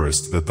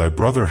rememberest that thy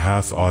brother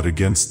hath aught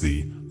against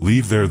thee,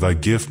 leave there thy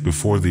gift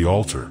before the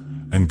altar,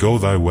 and go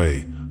thy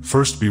way.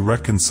 First be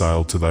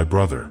reconciled to thy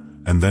brother,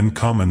 and then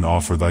come and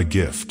offer thy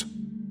gift.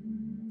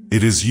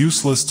 It is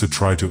useless to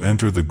try to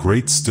enter the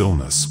great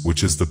stillness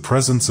which is the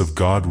presence of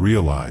God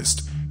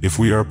realized, if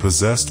we are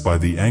possessed by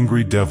the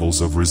angry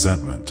devils of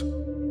resentment.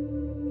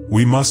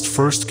 We must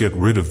first get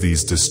rid of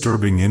these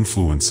disturbing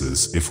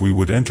influences if we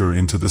would enter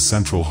into the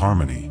central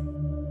harmony.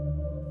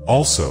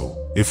 Also,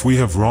 if we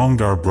have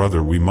wronged our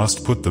brother we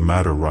must put the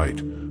matter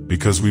right,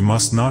 because we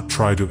must not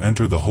try to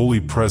enter the holy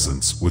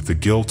presence with the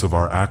guilt of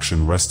our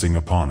action resting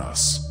upon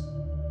us.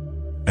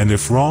 And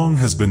if wrong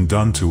has been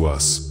done to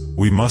us,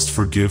 we must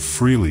forgive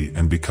freely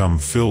and become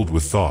filled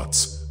with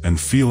thoughts, and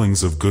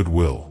feelings of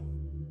goodwill.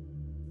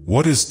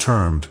 What is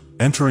termed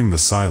entering the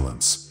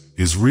silence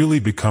is really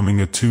becoming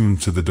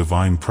attuned to the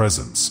divine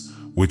presence,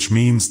 which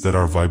means that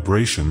our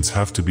vibrations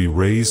have to be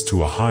raised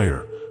to a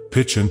higher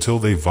pitch until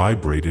they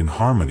vibrate in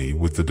harmony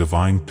with the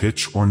divine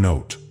pitch or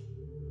note.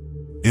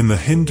 In the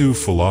Hindu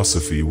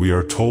philosophy, we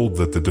are told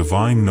that the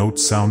divine note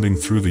sounding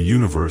through the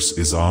universe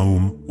is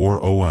Aum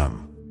or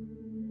Om.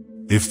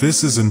 If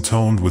this is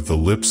intoned with the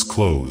lips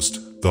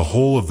closed, the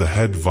whole of the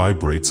head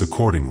vibrates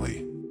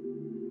accordingly.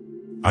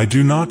 I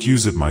do not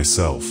use it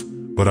myself,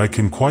 but I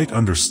can quite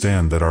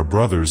understand that our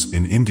brothers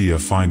in India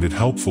find it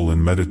helpful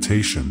in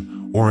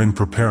meditation or in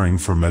preparing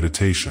for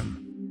meditation.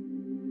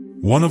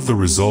 One of the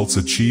results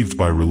achieved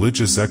by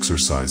religious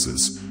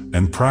exercises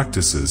and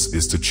practices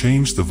is to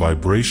change the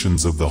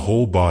vibrations of the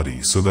whole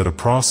body so that a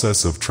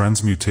process of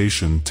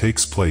transmutation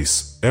takes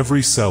place.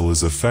 Every cell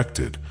is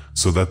affected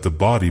so that the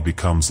body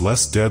becomes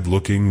less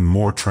dead-looking and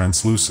more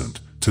translucent,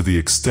 to the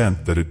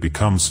extent that it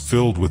becomes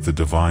filled with the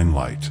divine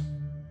light.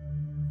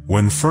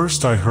 When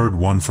first I heard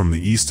one from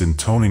the East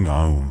intoning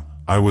Aum,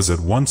 I was at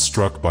once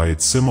struck by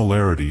its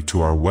similarity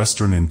to our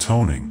Western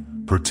intoning,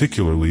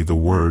 particularly the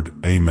word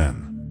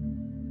Amen.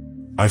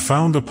 I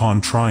found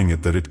upon trying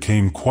it that it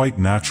came quite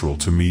natural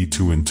to me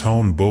to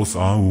intone both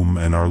Aum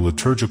and our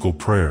liturgical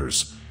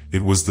prayers.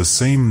 It was the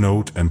same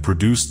note and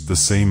produced the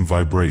same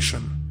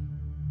vibration.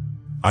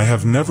 I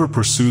have never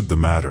pursued the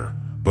matter,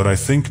 but I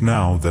think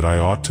now that I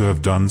ought to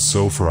have done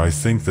so, for I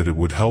think that it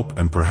would help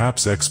and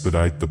perhaps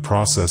expedite the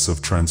process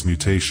of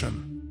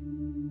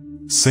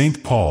transmutation.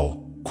 St.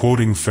 Paul,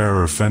 quoting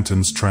Farrer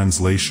Fenton's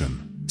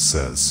translation,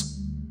 says,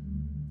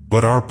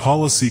 "But our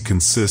policy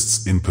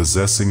consists in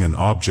possessing an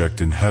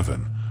object in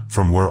heaven,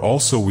 from where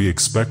also we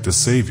expect a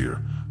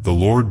Savior, the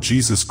Lord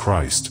Jesus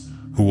Christ,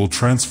 who will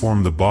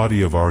transform the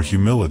body of our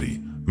humility,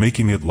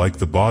 making it like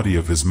the body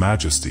of His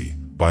majesty,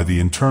 by the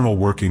internal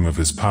working of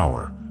His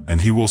power,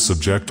 and He will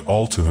subject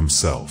all to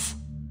Himself."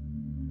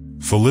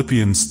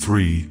 Philippians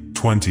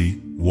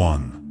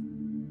 3:21.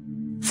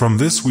 From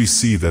this we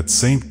see that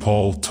St.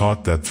 Paul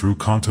taught that through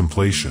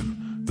contemplation,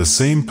 the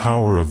same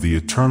power of the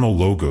eternal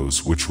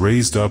Logos which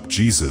raised up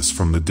Jesus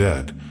from the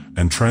dead,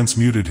 and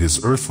transmuted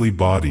His earthly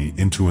body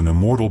into an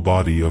immortal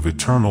body of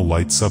eternal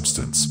light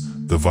substance,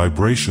 the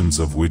vibrations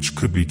of which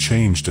could be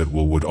changed at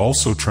will, would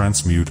also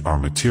transmute our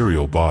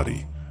material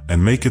body,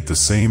 and make it the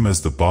same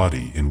as the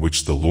body in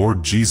which the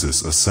Lord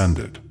Jesus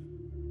ascended.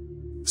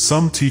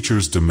 Some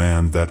teachers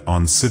demand that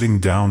on sitting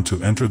down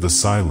to enter the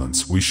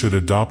silence we should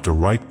adopt a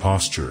right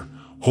posture,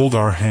 hold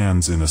our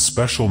hands in a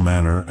special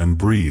manner and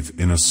breathe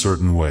in a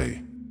certain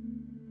way.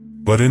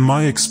 But in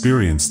my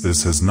experience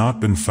this has not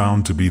been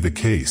found to be the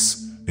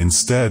case.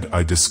 Instead,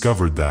 I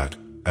discovered that,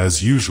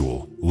 as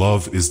usual,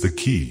 love is the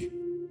key.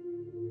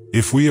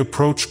 If we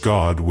approach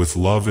God with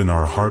love in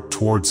our heart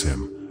towards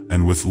Him,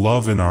 and with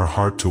love in our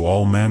heart to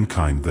all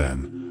mankind,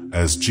 then,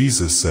 as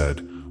Jesus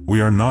said, we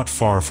are not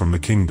far from the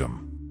kingdom.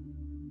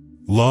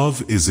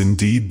 Love is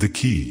indeed the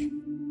key.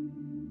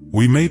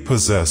 We may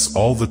possess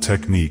all the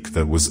technique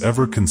that was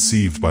ever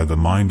conceived by the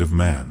mind of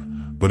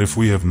man, but if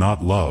we have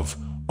not love,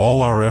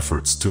 all our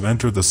efforts to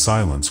enter the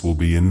silence will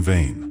be in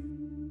vain.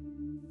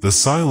 The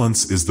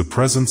silence is the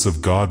presence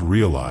of God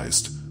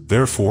realized,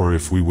 therefore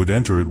if we would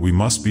enter it we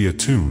must be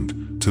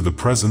attuned to the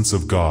presence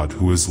of God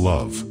who is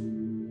love.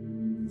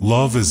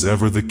 Love is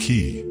ever the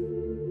key.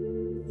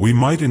 We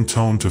might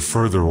intone to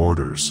further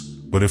orders,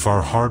 but if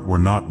our heart were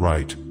not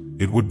right,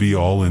 it would be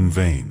all in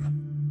vain.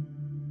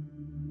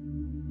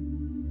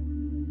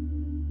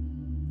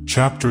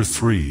 Chapter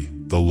 3,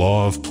 The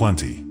Law of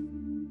Plenty.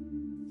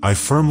 I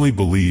firmly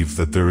believe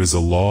that there is a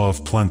law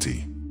of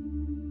plenty.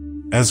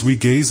 As we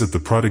gaze at the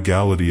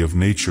prodigality of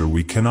nature,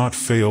 we cannot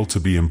fail to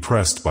be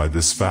impressed by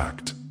this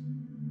fact.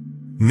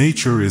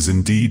 Nature is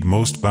indeed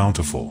most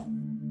bountiful.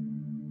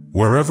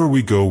 Wherever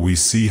we go we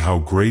see how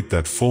great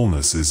that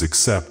fullness is,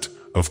 except,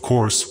 of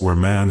course, where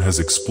man has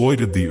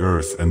exploited the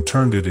earth and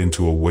turned it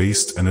into a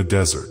waste and a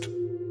desert.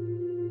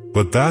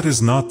 But that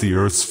is not the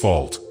earth's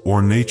fault,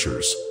 or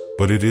nature's,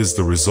 but it is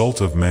the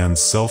result of man's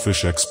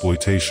selfish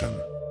exploitation.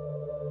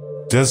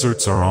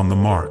 Deserts are on the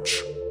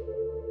march.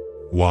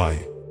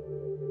 Why?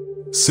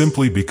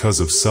 Simply because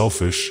of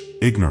selfish,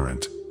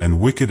 ignorant, and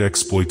wicked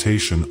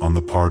exploitation on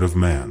the part of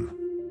man.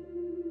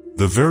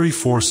 The very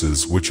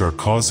forces which are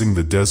causing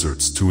the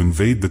deserts to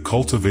invade the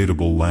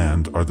cultivatable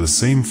land are the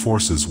same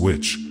forces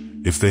which,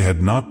 if they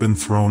had not been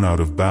thrown out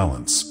of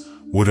balance,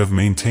 would have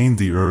maintained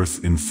the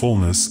earth in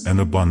fullness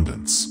and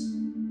abundance.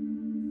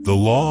 The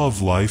law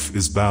of life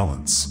is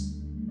balance.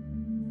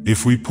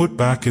 If we put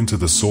back into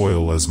the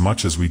soil as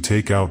much as we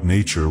take out,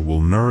 nature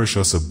will nourish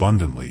us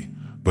abundantly,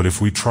 but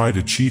if we try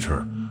to cheat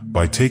her,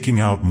 by taking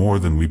out more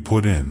than we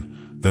put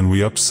in, then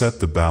we upset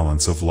the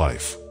balance of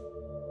life.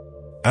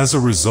 As a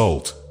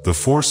result, the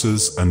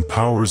forces and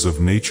powers of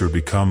nature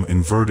become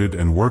inverted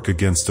and work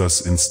against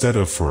us instead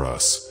of for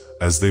us,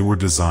 as they were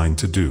designed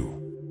to do.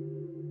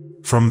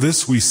 From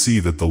this we see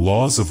that the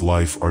laws of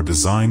life are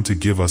designed to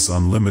give us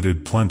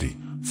unlimited plenty,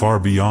 far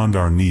beyond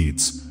our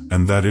needs,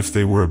 and that if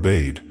they were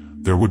obeyed,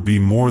 there would be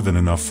more than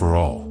enough for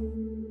all.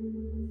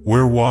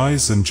 Where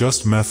wise and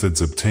just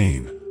methods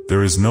obtain,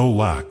 there is no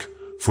lack,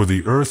 for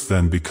the earth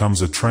then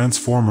becomes a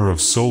transformer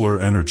of solar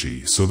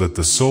energy so that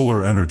the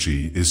solar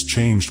energy is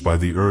changed by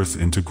the earth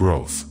into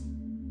growth.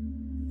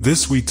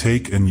 This we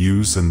take and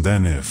use, and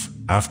then if,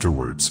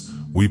 afterwards,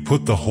 we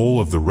put the whole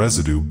of the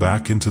residue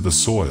back into the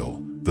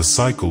soil, the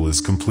cycle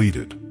is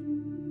completed.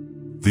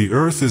 The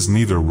earth is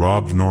neither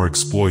robbed nor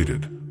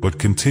exploited, but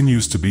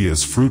continues to be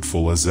as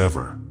fruitful as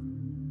ever.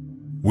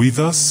 We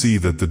thus see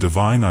that the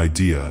divine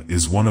idea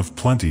is one of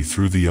plenty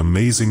through the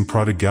amazing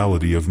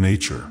prodigality of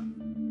nature.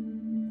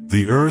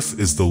 The earth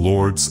is the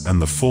Lord's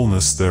and the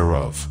fullness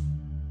thereof.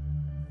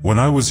 When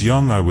I was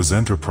young I was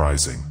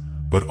enterprising,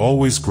 but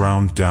always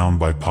ground down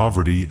by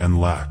poverty and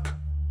lack.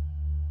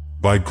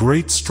 By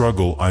great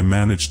struggle I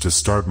managed to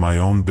start my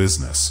own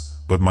business,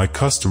 but my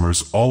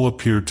customers all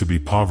appeared to be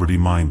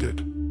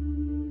poverty-minded.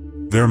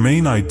 Their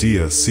main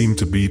idea seemed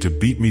to be to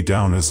beat me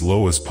down as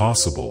low as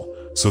possible,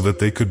 so that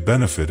they could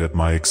benefit at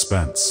my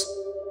expense.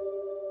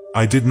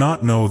 I did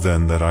not know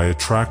then that I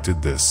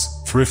attracted this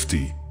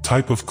thrifty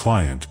type of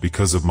client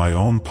because of my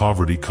own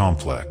poverty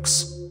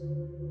complex.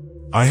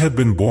 I had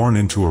been born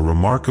into a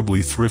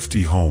remarkably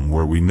thrifty home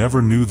where we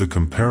never knew the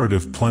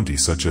comparative plenty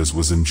such as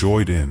was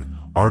enjoyed in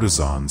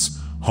artisans'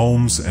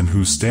 homes and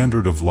whose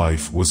standard of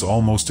life was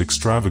almost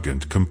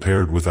extravagant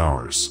compared with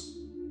ours.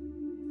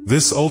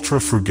 This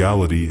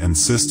ultra-frugality and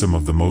system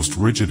of the most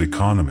rigid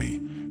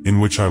economy, in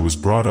which I was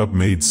brought up,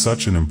 made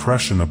such an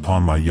impression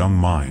upon my young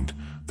mind,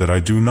 that I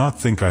do not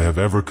think I have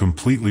ever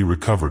completely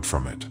recovered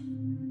from it.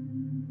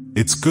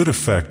 Its good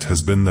effect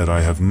has been that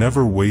I have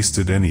never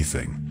wasted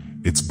anything.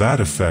 Its bad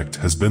effect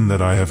has been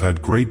that I have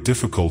had great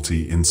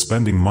difficulty in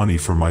spending money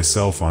for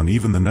myself on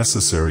even the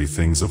necessary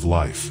things of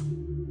life.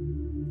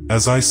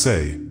 As I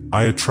say,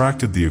 I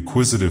attracted the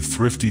acquisitive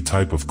thrifty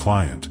type of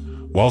client,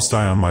 whilst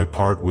I on my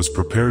part was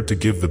prepared to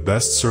give the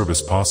best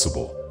service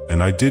possible,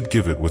 and I did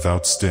give it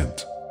without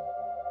stint.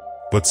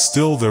 But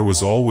still there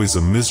was always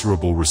a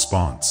miserable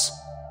response.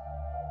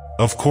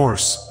 Of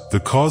course, the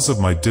cause of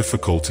my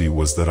difficulty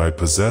was that I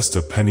possessed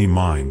a penny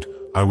mind.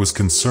 I was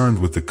concerned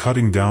with the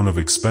cutting down of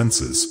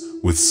expenses,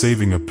 with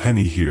saving a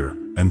penny here,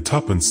 and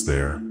tuppence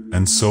there,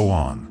 and so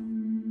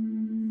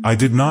on. I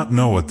did not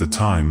know at the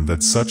time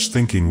that such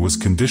thinking was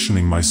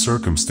conditioning my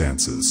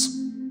circumstances.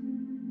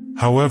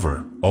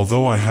 However,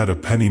 although I had a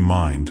penny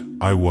mind,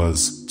 I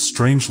was,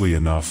 strangely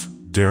enough,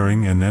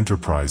 daring and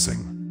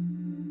enterprising.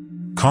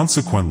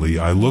 Consequently,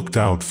 I looked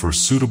out for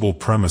suitable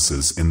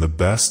premises in the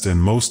best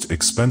and most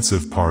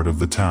expensive part of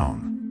the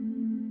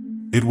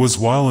town. It was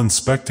while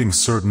inspecting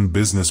certain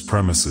business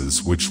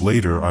premises which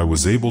later I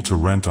was able to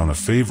rent on a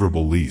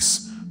favorable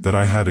lease, that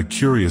I had a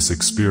curious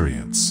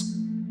experience.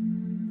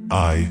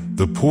 I,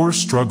 the poor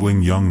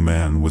struggling young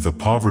man with a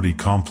poverty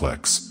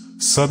complex,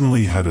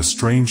 suddenly had a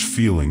strange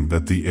feeling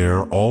that the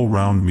air all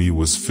round me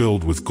was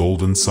filled with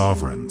golden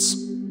sovereigns.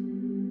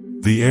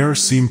 The air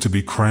seemed to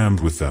be crammed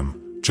with them,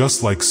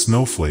 just like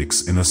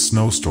snowflakes in a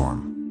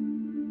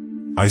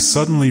snowstorm. I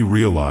suddenly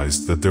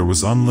realized that there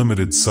was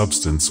unlimited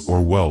substance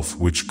or wealth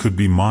which could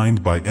be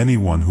mined by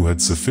anyone who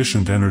had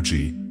sufficient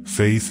energy,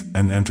 faith,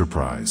 and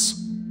enterprise.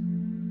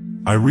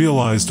 I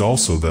realized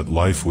also that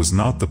life was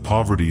not the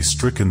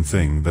poverty-stricken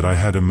thing that I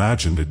had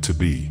imagined it to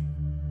be.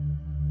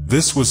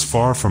 This was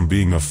far from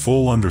being a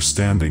full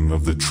understanding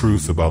of the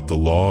truth about the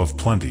law of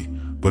plenty,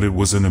 but it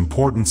was an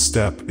important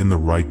step in the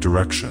right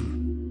direction.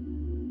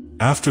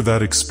 After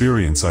that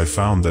experience I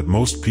found that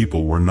most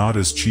people were not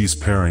as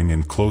cheese-paring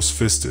and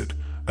close-fisted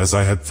as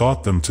I had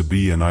thought them to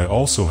be, and I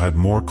also had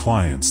more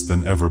clients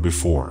than ever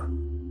before.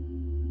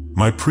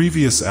 My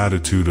previous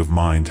attitude of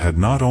mind had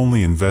not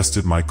only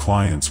invested my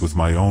clients with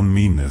my own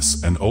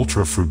meanness and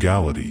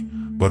ultra-frugality,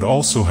 but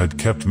also had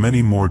kept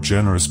many more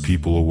generous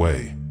people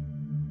away.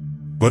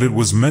 But it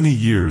was many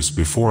years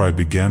before I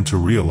began to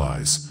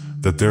realize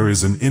that there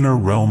is an inner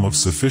realm of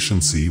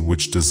sufficiency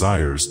which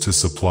desires to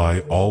supply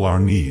all our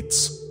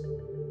needs.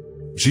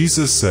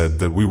 Jesus said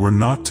that we were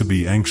not to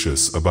be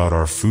anxious about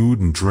our food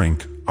and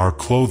drink, our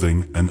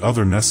clothing and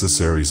other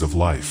necessaries of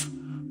life,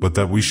 but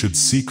that we should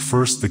seek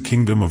first the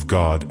kingdom of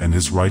God and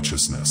His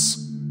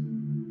righteousness.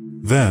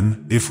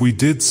 Then, if we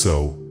did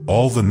so,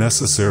 all the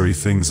necessary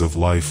things of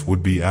life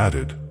would be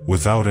added,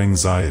 without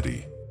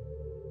anxiety.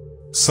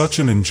 Such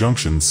an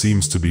injunction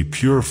seems to be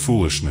pure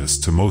foolishness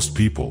to most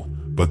people,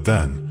 but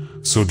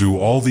then, so do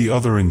all the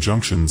other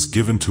injunctions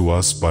given to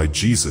us by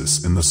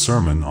Jesus in the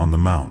Sermon on the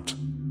Mount.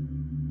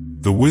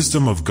 The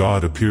wisdom of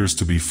God appears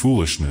to be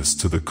foolishness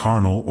to the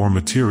carnal or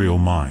material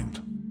mind.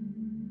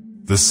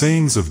 The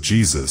sayings of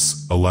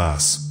Jesus,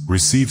 alas,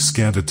 receive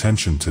scant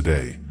attention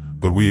today,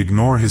 but we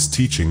ignore His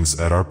teachings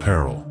at our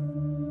peril.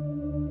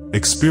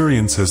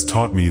 Experience has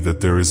taught me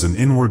that there is an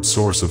inward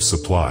source of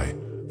supply,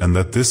 and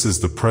that this is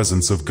the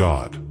presence of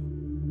God.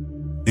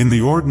 In the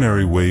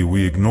ordinary way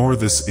we ignore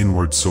this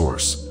inward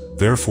source,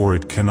 therefore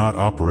it cannot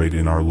operate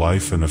in our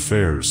life and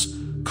affairs.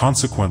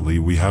 Consequently,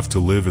 we have to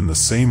live in the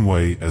same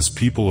way as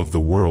people of the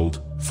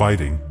world,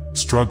 fighting,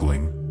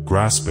 struggling,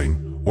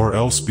 grasping, or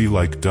else be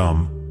like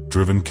dumb,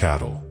 driven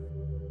cattle.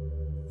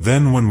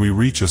 Then when we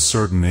reach a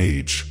certain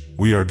age,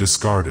 we are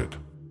discarded.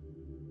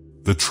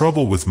 The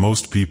trouble with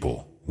most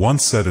people,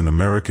 once said an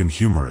American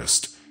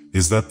humorist,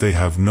 is that they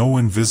have no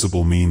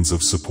invisible means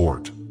of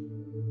support.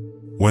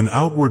 When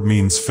outward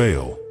means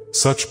fail,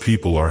 such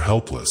people are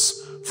helpless,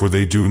 for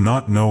they do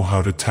not know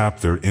how to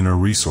tap their inner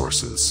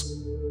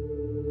resources.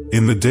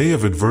 In the day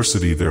of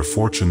adversity their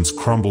fortunes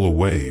crumble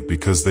away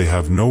because they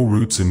have no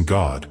roots in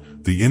God,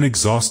 the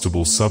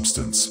inexhaustible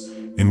substance,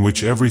 in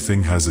which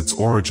everything has its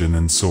origin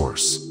and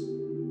source.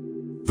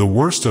 The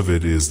worst of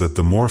it is that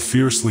the more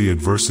fiercely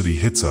adversity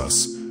hits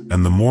us,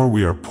 and the more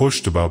we are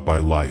pushed about by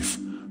life,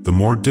 the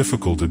more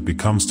difficult it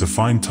becomes to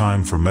find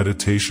time for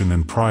meditation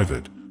and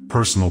private,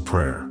 personal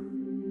prayer.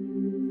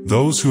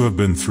 Those who have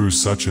been through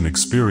such an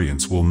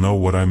experience will know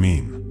what I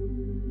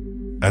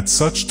mean. At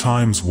such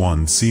times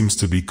one seems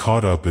to be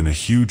caught up in a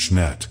huge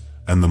net,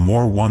 and the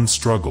more one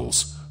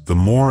struggles, the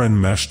more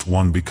enmeshed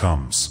one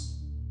becomes.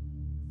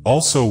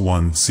 Also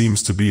one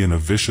seems to be in a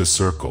vicious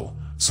circle,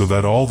 so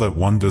that all that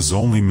one does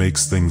only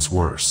makes things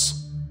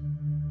worse.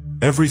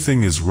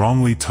 Everything is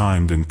wrongly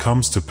timed and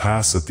comes to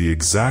pass at the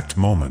exact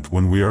moment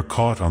when we are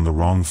caught on the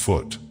wrong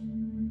foot.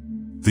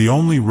 The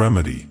only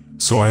remedy,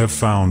 so I have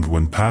found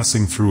when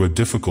passing through a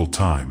difficult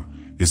time,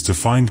 is to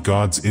find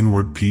God's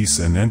inward peace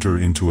and enter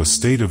into a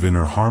state of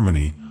inner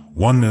harmony,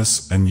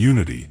 oneness, and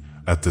unity,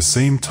 at the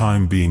same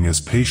time being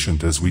as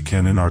patient as we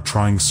can in our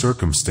trying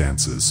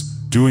circumstances,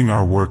 doing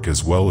our work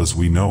as well as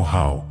we know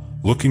how,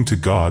 looking to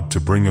God to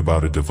bring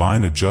about a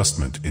divine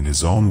adjustment in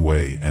His own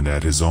way and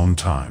at His own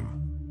time.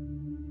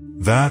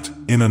 That,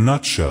 in a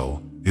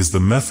nutshell, is the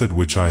method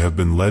which I have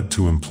been led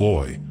to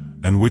employ,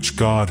 and which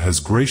God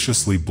has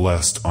graciously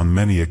blessed on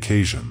many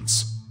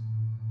occasions.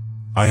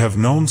 I have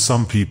known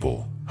some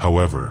people,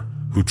 however,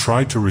 who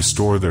tried to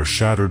restore their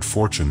shattered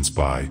fortunes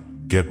by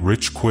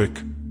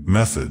get-rich-quick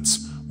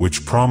methods,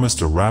 which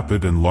promised a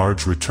rapid and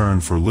large return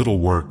for little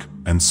work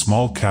and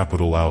small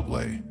capital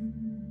outlay.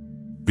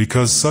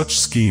 Because such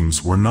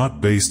schemes were not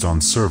based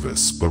on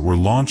service but were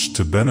launched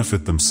to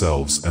benefit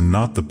themselves and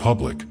not the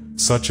public,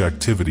 such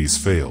activities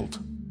failed.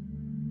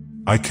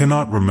 I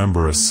cannot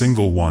remember a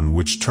single one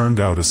which turned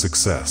out a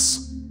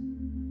success.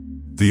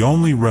 The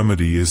only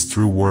remedy is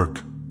through work,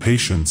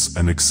 patience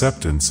and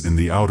acceptance in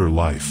the outer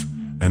life,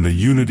 and a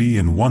unity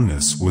and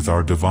oneness with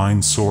our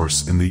divine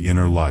source in the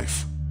inner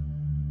life.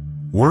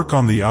 Work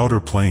on the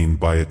outer plane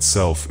by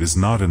itself is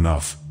not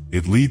enough,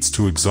 it leads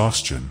to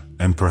exhaustion,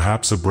 and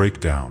perhaps a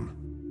breakdown.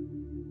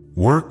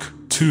 Work,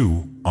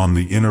 too, on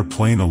the inner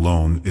plane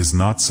alone is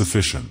not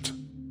sufficient.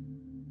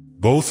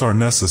 Both are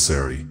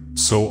necessary,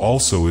 so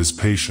also is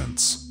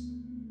patience.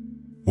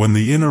 When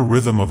the inner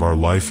rhythm of our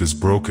life is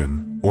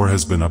broken, or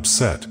has been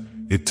upset,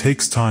 it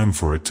takes time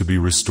for it to be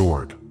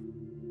restored.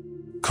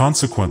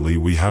 Consequently,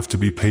 we have to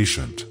be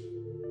patient.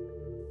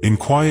 In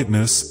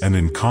quietness and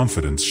in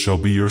confidence shall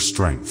be your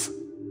strength.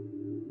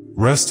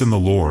 Rest in the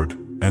Lord,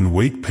 and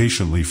wait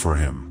patiently for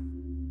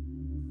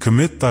Him.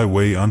 Commit thy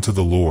way unto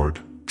the Lord,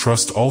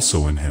 trust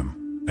also in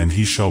Him, and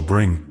He shall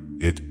bring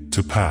it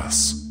to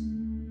pass.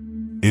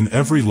 In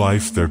every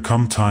life there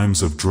come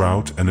times of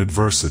drought and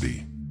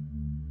adversity.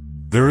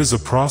 There is a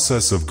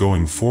process of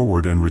going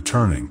forward and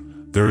returning,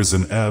 there is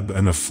an ebb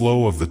and a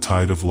flow of the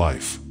tide of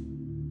life.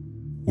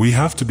 We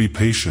have to be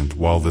patient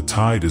while the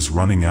tide is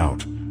running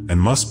out,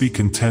 and must be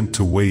content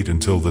to wait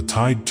until the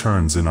tide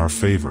turns in our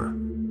favor.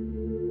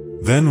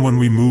 Then when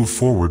we move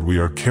forward we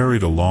are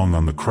carried along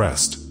on the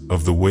crest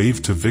of the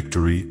wave to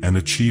victory and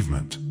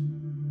achievement.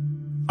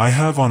 I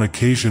have on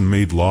occasion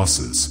made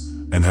losses,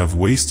 and have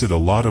wasted a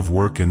lot of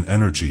work and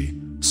energy,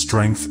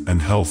 strength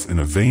and health in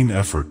a vain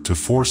effort to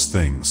force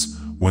things,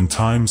 when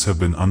times have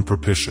been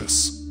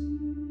unpropitious.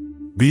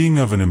 Being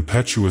of an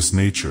impetuous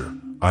nature,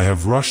 I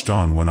have rushed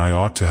on when I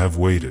ought to have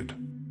waited.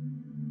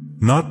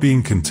 Not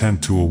being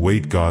content to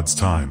await God's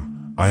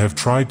time, I have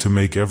tried to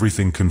make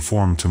everything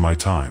conform to my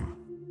time.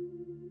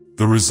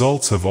 The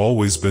results have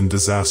always been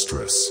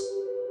disastrous.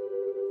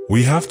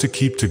 We have to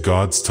keep to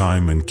God's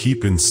time and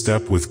keep in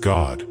step with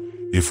God,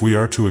 if we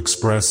are to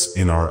express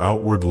in our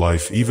outward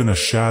life even a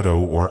shadow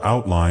or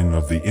outline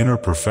of the inner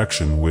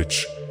perfection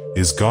which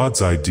is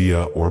God's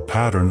idea or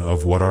pattern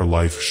of what our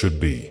life should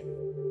be.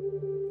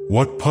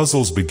 What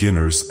puzzles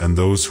beginners and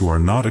those who are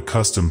not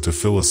accustomed to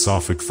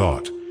philosophic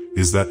thought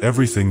is that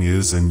everything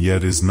is and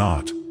yet is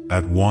not,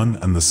 at one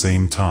and the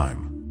same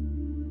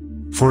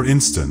time. For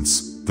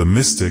instance, the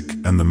mystic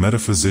and the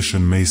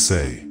metaphysician may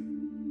say,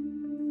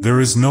 "There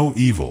is no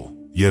evil,"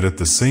 yet at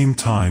the same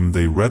time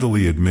they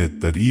readily admit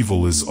that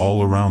evil is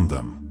all around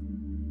them.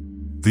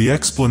 The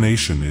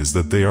explanation is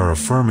that they are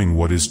affirming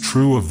what is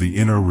true of the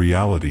inner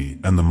reality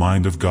and the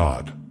mind of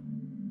God.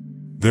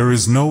 There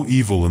is no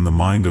evil in the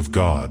mind of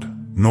God,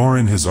 nor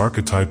in His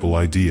archetypal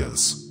ideas.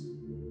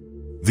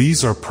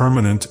 These are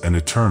permanent and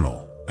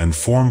eternal, and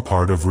form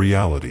part of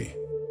reality.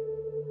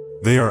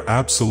 They are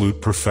absolute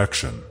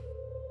perfection.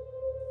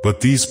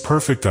 But these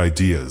perfect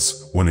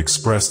ideas, when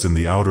expressed in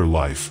the outer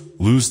life,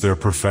 lose their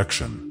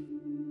perfection.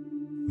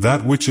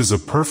 That which is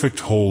a perfect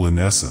whole in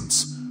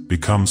essence,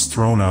 becomes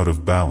thrown out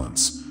of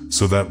balance,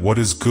 so that what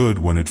is good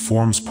when it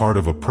forms part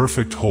of a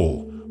perfect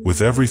whole,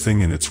 with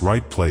everything in its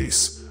right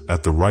place,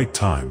 at the right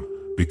time,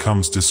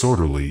 becomes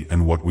disorderly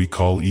and what we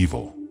call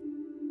evil.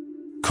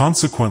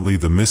 Consequently,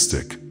 the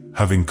mystic,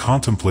 having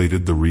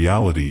contemplated the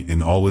reality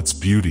in all its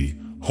beauty,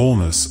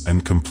 wholeness,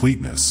 and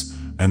completeness,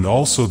 and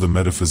also the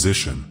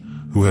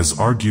metaphysician, who has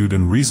argued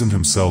and reasoned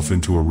himself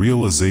into a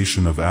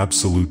realization of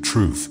absolute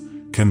truth,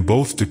 can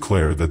both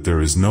declare that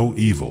there is no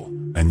evil,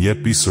 and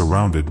yet be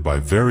surrounded by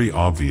very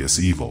obvious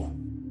evil.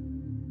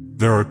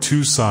 There are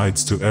two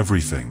sides to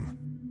everything.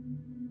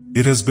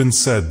 It has been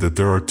said that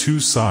there are two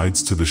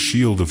sides to the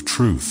shield of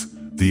truth.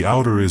 The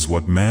outer is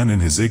what man in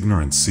his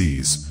ignorance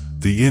sees,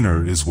 the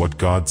inner is what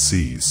God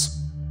sees.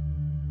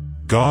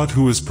 God,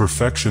 who is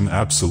perfection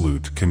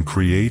absolute, can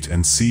create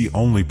and see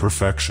only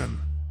perfection.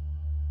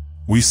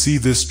 We see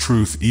this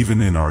truth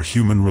even in our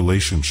human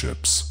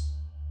relationships.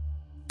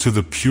 To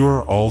the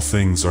pure, all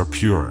things are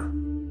pure.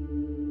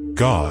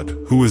 God,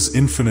 who is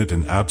infinite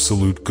in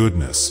absolute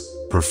goodness,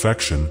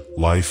 perfection,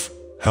 life,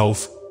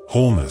 health,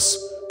 wholeness,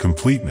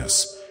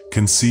 completeness,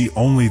 can see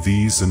only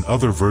these and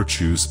other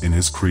virtues in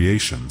his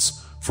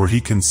creations, for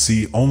he can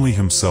see only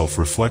himself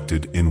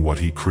reflected in what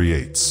he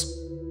creates.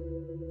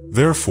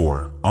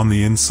 Therefore, on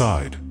the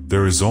inside,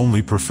 there is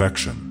only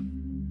perfection.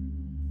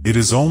 It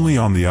is only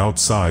on the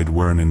outside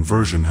where an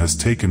inversion has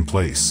taken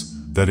place,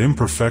 that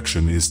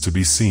imperfection is to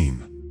be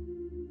seen.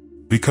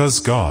 Because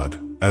God,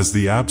 as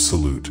the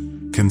Absolute,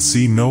 can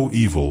see no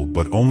evil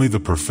but only the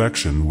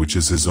perfection which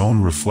is his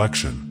own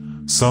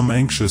reflection, some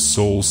anxious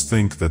souls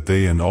think that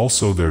they and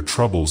also their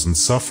troubles and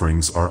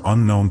sufferings are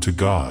unknown to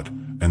God,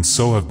 and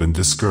so have been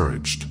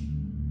discouraged.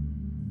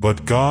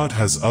 But God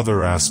has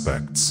other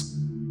aspects.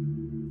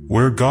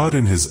 Where God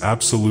in his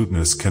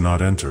absoluteness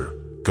cannot enter,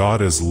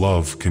 God as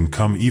love can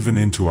come even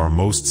into our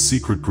most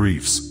secret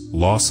griefs,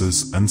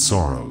 losses, and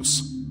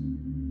sorrows.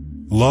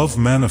 Love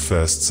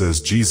manifests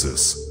as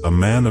Jesus, a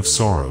man of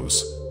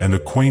sorrows, and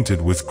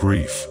acquainted with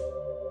grief.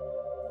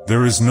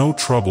 There is no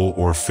trouble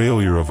or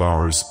failure of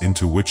ours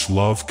into which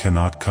love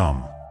cannot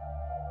come.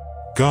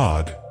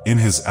 God, in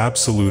his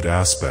absolute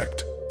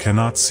aspect,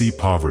 cannot see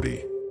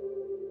poverty.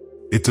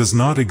 It does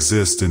not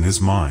exist in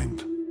his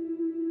mind.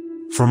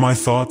 For my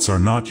thoughts are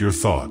not your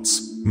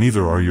thoughts,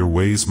 neither are your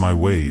ways my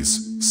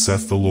ways,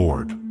 saith the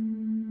Lord.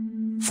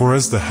 For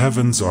as the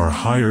heavens are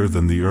higher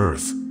than the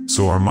earth,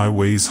 so are my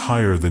ways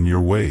higher than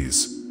your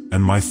ways,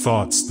 and my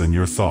thoughts than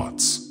your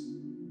thoughts.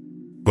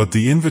 But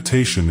the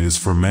invitation is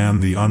for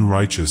man the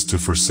unrighteous to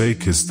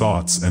forsake his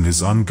thoughts and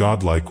his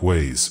ungodlike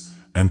ways,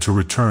 and to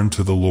return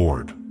to the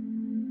Lord.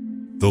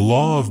 The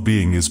law of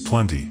being is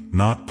plenty,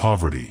 not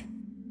poverty.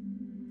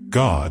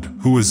 God,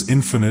 who is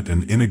infinite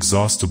and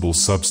inexhaustible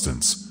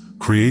substance,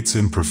 creates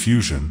in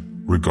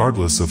profusion,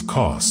 regardless of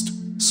cost,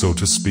 so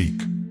to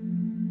speak.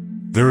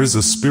 There is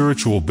a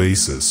spiritual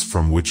basis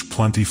from which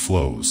plenty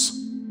flows.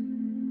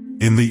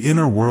 In the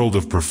inner world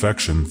of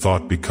perfection,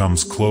 thought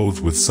becomes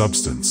clothed with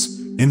substance,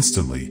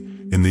 instantly.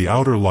 In the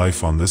outer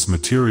life on this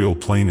material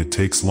plane it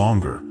takes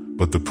longer,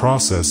 but the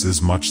process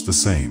is much the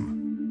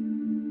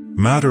same.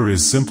 Matter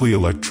is simply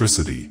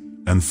electricity,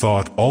 and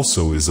thought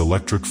also is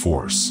electric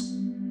force.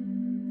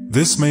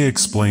 This may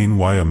explain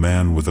why a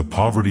man with a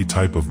poverty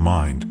type of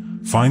mind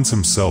finds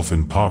himself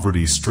in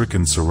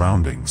poverty-stricken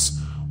surroundings,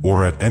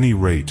 or at any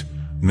rate,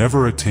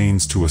 never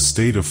attains to a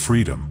state of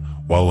freedom,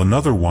 while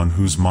another one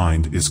whose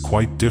mind is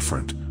quite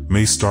different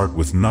may start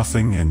with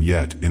nothing and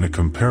yet in a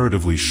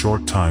comparatively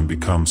short time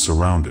become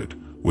surrounded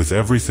with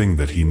everything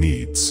that he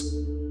needs.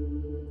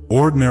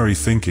 Ordinary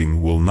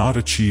thinking will not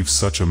achieve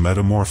such a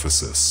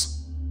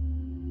metamorphosis.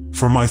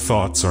 For my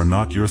thoughts are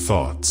not your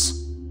thoughts,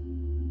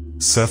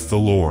 saith the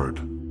Lord.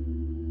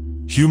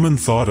 Human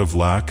thought of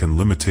lack and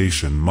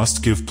limitation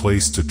must give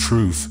place to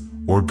truth,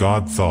 or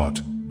God thought,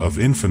 of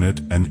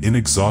infinite and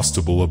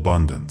inexhaustible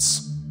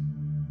abundance.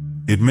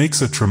 It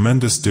makes a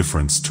tremendous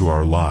difference to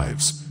our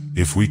lives,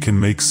 if we can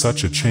make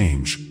such a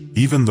change,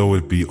 even though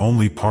it be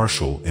only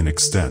partial in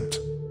extent.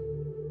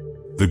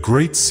 The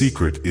great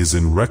secret is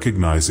in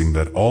recognizing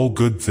that all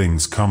good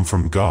things come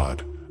from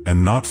God,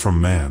 and not from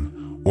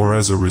man, or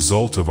as a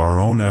result of our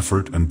own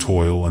effort and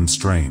toil and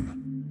strain.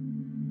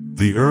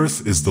 The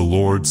earth is the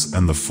Lord's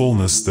and the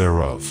fullness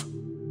thereof.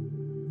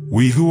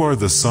 We who are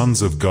the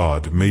sons of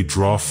God may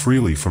draw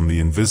freely from the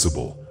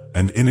invisible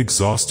and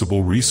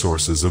inexhaustible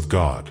resources of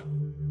God.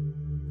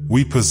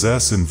 We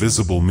possess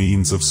invisible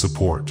means of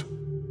support.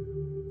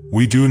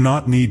 We do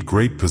not need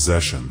great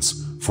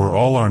possessions, for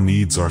all our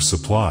needs are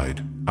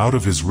supplied out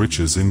of his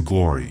riches in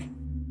glory.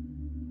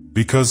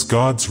 Because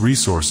God's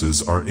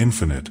resources are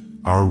infinite,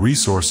 our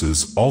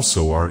resources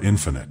also are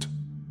infinite.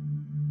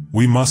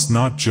 We must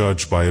not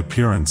judge by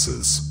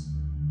appearances.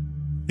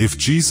 If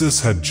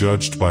Jesus had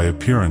judged by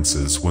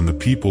appearances when the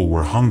people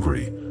were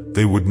hungry,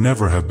 they would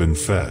never have been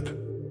fed.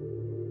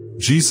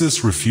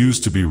 Jesus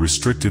refused to be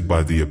restricted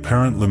by the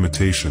apparent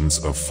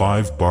limitations of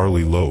 5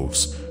 barley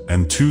loaves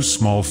and 2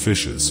 small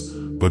fishes,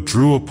 but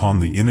drew upon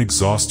the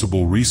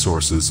inexhaustible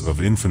resources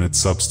of infinite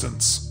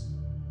substance.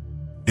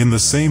 In the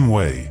same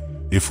way,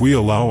 if we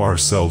allow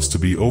ourselves to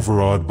be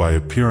overawed by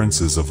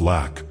appearances of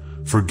lack,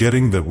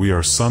 forgetting that we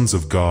are sons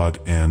of God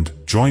and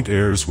joint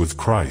heirs with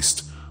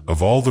Christ,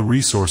 of all the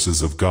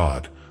resources of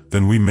God,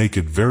 then we make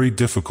it very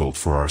difficult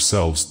for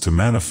ourselves to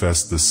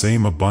manifest the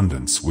same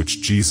abundance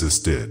which Jesus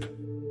did.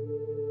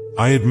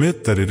 I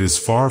admit that it is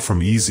far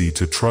from easy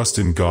to trust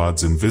in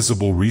God's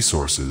invisible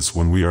resources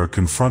when we are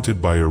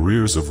confronted by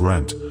arrears of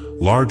rent,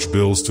 large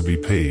bills to be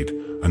paid,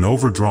 an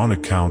overdrawn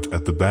account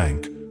at the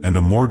bank, and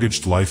a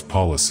mortgaged life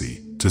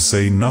policy, to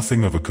say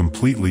nothing of a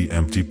completely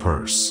empty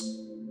purse.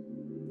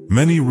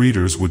 Many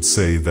readers would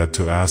say that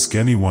to ask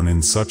anyone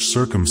in such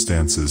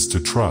circumstances to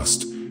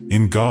trust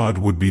in God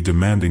would be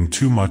demanding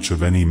too much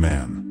of any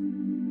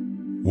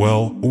man.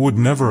 Well, I would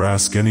never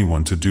ask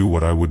anyone to do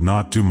what I would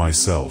not do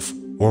myself,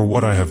 or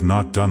what I have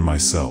not done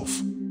myself.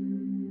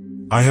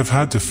 I have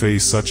had to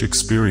face such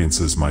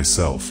experiences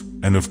myself,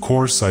 and of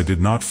course I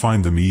did not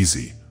find them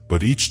easy,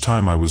 but each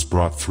time I was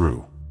brought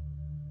through.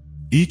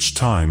 Each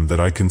time that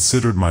I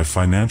considered my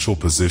financial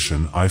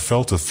position, I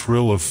felt a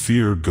thrill of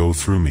fear go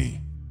through me.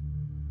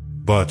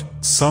 But,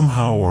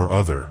 somehow or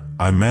other,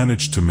 I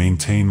managed to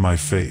maintain my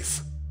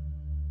faith.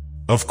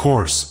 Of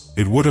course,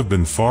 it would have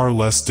been far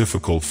less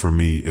difficult for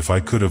me if I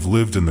could have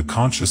lived in the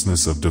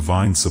consciousness of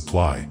divine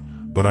supply,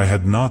 but I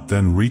had not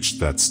then reached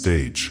that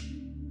stage.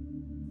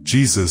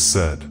 Jesus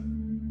said,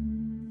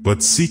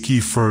 "But seek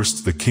ye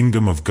first the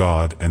kingdom of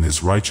God and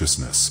his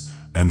righteousness,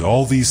 and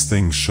all these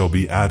things shall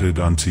be added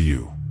unto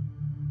you."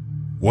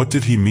 What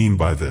did he mean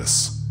by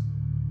this?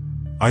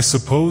 I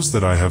suppose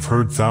that I have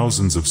heard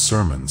thousands of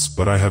sermons,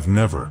 but I have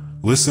never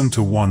listened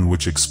to one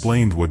which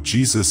explained what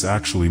Jesus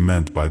actually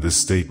meant by this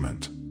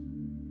statement.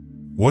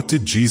 What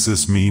did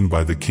Jesus mean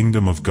by the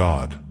kingdom of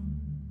God?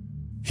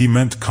 He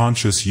meant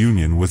conscious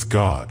union with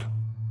God.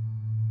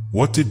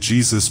 What did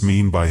Jesus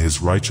mean by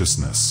his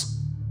righteousness?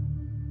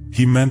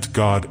 He meant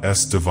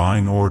God's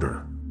divine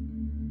order.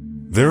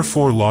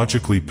 Therefore,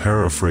 logically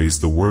paraphrase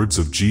the words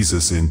of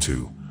Jesus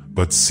into,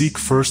 "But seek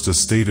first a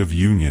state of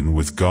union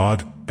with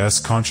God's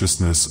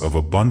consciousness of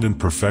abundant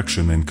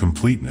perfection and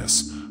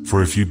completeness,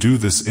 for if you do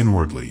this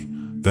inwardly,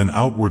 then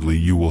outwardly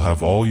you will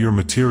have all your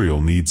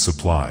material needs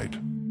supplied."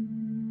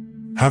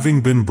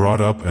 Having been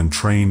brought up and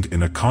trained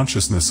in a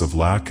consciousness of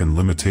lack and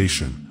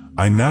limitation,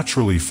 I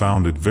naturally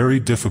found it very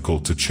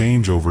difficult to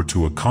change over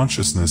to a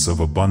consciousness of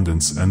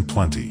abundance and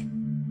plenty.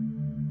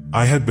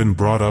 I had been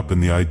brought up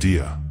in the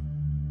idea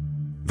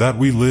that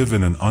we live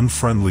in an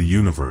unfriendly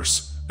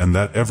universe, and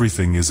that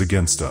everything is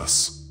against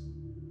us.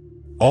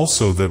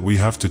 Also that we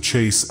have to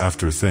chase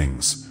after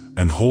things,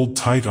 and hold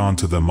tight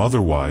onto them,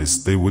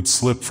 otherwise they would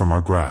slip from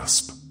our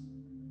grasp.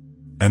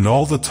 And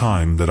all the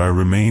time that I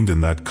remained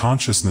in that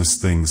consciousness,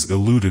 things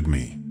eluded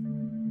me.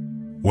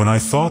 When I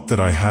thought that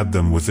I had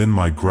them within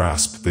my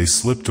grasp, they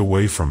slipped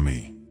away from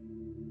me.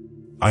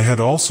 I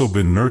had also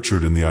been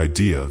nurtured in the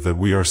idea that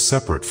we are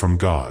separate from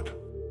God.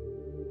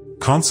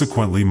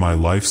 Consequently, my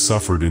life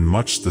suffered in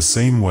much the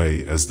same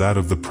way as that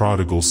of the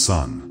prodigal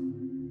son.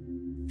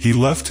 He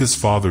left his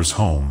father's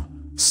home,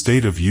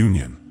 state of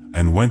union,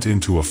 and went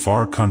into a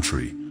far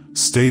country,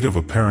 state of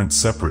apparent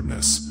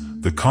separateness,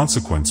 the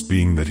consequence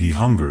being that he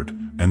hungered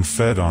and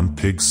fed on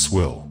pig's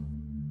swill.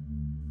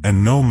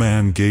 And no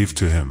man gave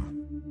to him.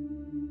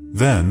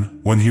 Then,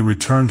 when he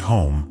returned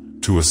home,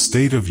 to a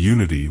state of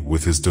unity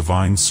with his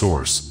divine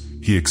source,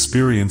 he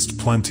experienced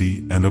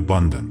plenty and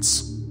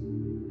abundance.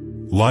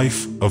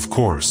 Life, of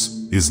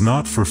course, is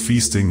not for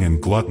feasting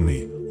and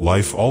gluttony.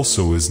 Life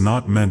also is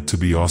not meant to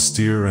be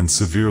austere and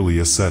severely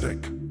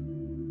ascetic.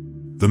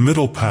 The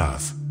middle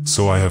path,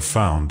 so I have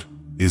found,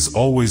 is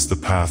always the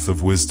path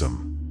of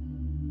wisdom.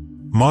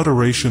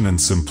 Moderation and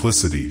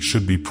simplicity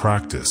should be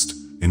practiced,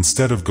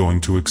 instead of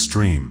going to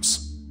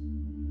extremes.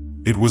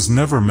 It was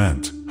never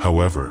meant,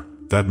 however,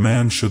 that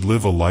man should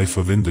live a life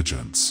of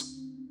indigence.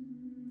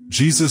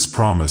 Jesus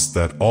promised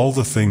that all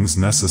the things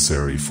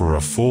necessary for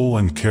a full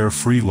and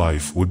carefree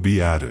life would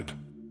be added.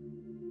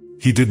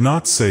 He did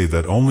not say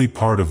that only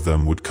part of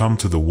them would come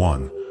to the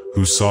one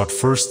who sought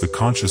first the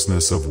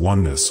consciousness of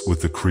oneness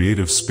with the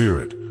creative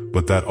spirit,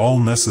 but that all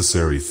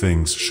necessary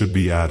things should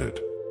be added.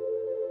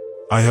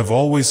 I have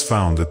always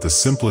found that the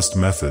simplest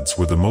methods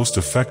were the most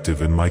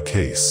effective in my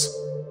case.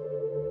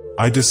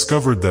 I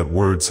discovered that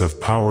words have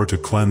power to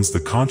cleanse the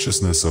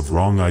consciousness of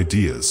wrong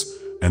ideas,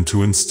 and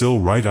to instill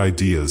right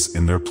ideas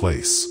in their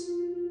place.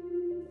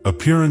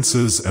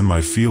 Appearances and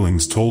my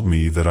feelings told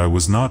me that I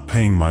was not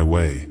paying my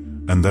way,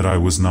 and that I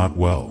was not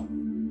well.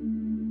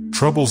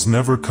 Troubles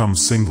never come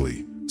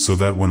singly, so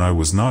that when I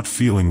was not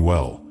feeling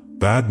well,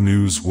 bad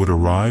news would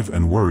arrive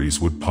and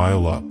worries would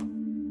pile up.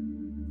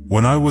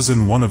 When I was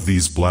in one of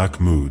these black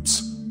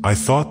moods, I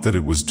thought that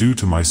it was due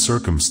to my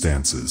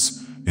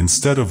circumstances,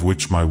 instead of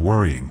which my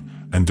worrying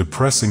and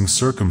depressing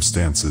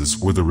circumstances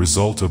were the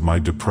result of my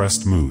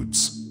depressed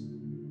moods.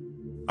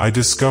 I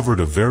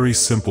discovered a very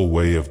simple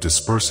way of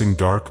dispersing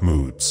dark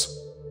moods.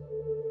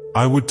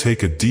 I would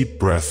take a deep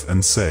breath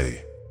and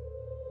say,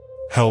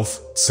 health,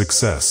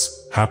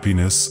 success,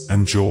 happiness,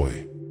 and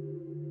joy.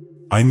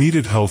 I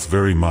needed health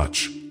very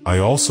much. I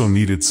also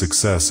needed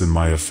success in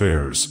my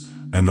affairs,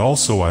 and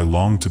also I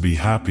longed to be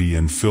happy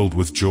and filled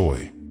with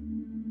joy.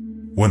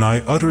 When I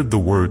uttered the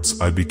words,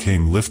 I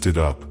became lifted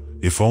up,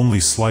 if only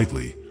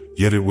slightly,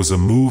 yet it was a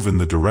move in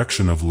the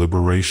direction of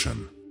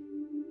liberation.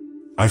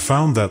 I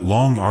found that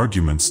long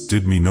arguments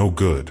did me no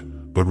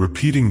good, but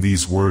repeating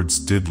these words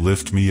did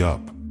lift me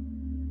up.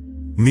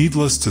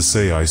 Needless to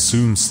say, I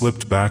soon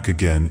slipped back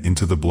again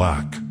into the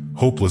black,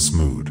 hopeless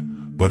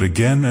mood, but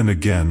again and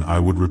again I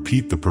would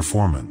repeat the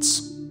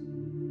performance.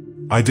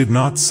 I did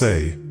not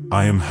say,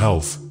 I am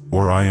health,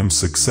 or I am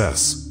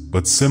success,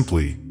 but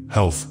simply,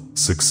 health,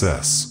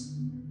 success.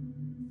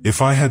 If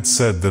I had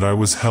said that I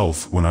was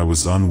health when I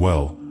was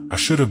unwell, I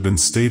should have been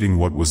stating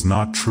what was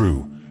not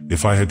true.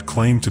 If I had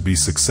claimed to be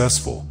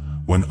successful,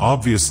 when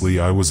obviously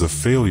I was a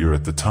failure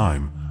at the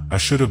time, I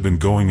should have been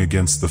going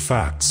against the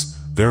facts,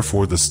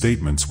 therefore the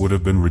statements would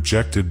have been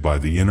rejected by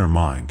the inner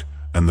mind,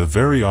 and the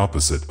very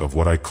opposite of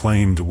what I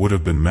claimed would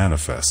have been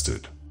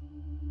manifested.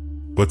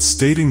 But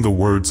stating the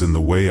words in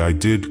the way I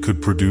did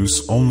could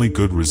produce only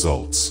good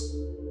results.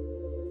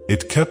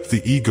 It kept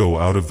the ego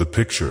out of the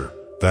picture,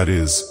 that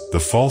is, the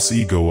false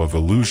ego of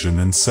illusion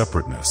and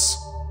separateness.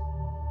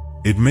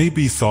 It may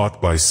be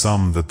thought by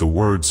some that the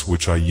words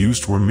which I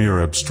used were mere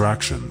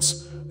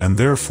abstractions, and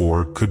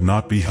therefore could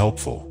not be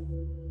helpful.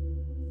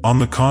 On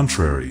the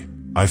contrary,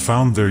 I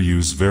found their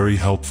use very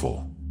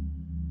helpful.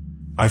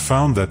 I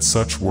found that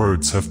such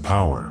words have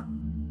power.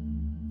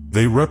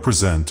 They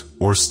represent,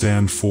 or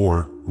stand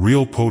for,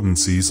 real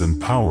potencies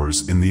and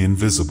powers in the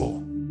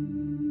invisible.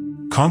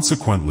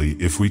 Consequently,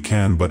 if we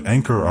can but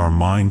anchor our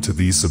mind to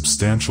these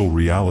substantial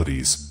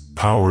realities,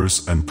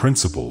 powers and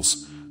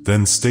principles,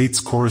 then states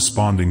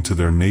corresponding to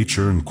their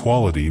nature and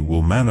quality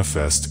will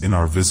manifest in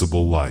our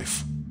visible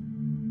life.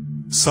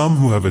 Some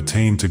who have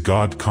attained to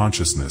God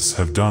consciousness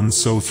have done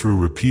so through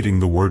repeating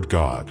the word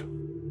God.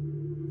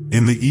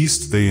 In the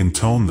East they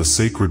intone the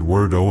sacred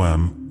word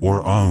Om,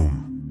 or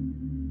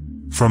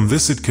Om. From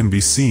this it can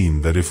be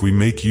seen that if we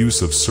make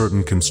use of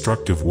certain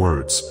constructive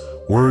words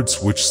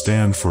which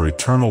stand for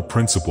eternal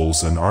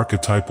principles and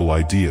archetypal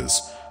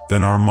ideas,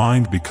 then our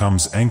mind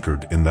becomes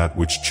anchored in that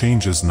which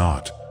changes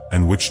not,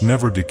 and which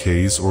never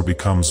decays or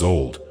becomes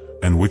old,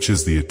 and which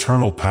is the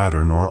eternal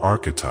pattern or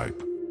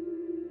archetype.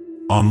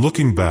 On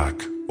looking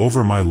back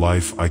over my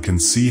life, I can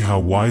see how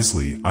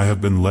wisely I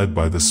have been led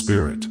by the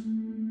Spirit.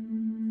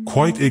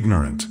 Quite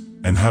ignorant,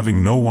 and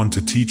having no one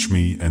to teach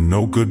me and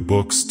no good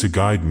books to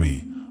guide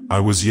me, I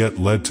was yet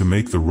led to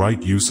make the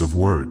right use of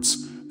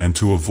words, and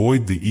to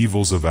avoid the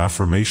evils of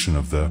affirmation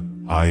of the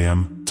I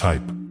am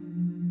type.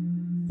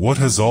 What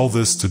has all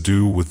this to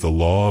do with the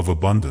law of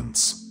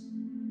abundance?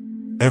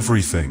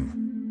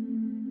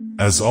 Everything.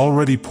 As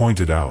already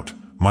pointed out,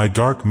 my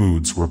dark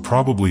moods were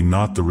probably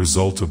not the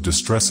result of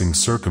distressing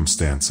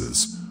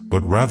circumstances,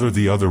 but rather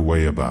the other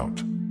way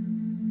about.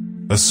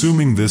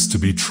 Assuming this to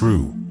be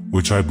true,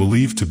 which I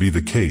believe to be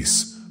the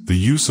case, the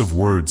use of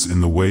words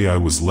in the way I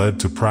was led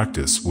to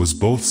practice was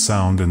both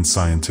sound and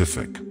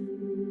scientific.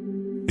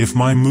 If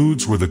my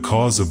moods were the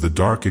cause of the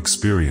dark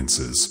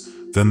experiences,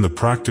 then the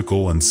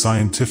practical and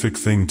scientific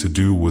thing to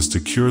do was to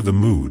cure the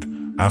mood,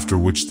 after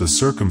which the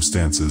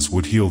circumstances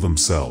would heal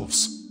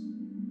themselves.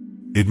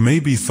 It may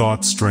be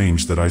thought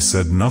strange that I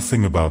said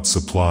nothing about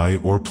supply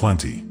or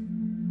plenty.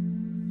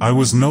 I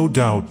was no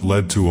doubt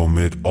led to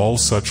omit all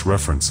such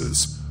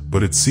references,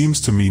 but it seems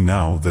to me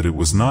now that it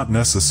was not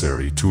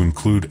necessary to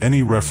include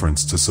any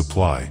reference to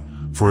supply,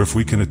 for if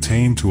we can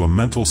attain to a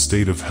mental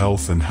state of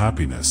health and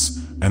happiness,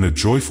 and a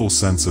joyful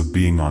sense of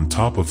being on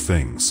top of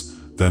things,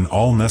 then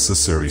all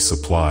necessary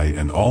supply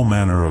and all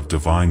manner of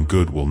divine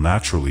good will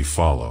naturally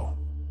follow.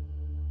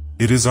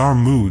 It is our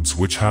moods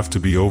which have to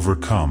be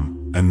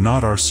overcome, and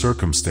not our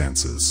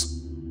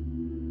circumstances.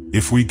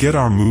 If we get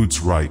our moods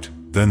right,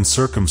 then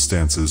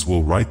circumstances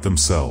will right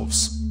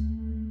themselves.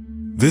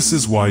 This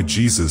is why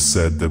Jesus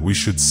said that we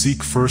should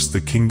seek first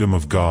the kingdom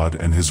of God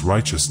and His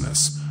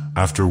righteousness,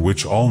 after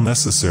which all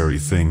necessary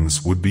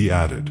things would be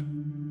added.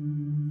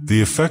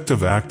 The effect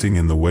of acting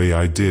in the way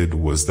I did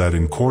was that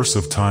in course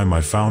of time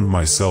I found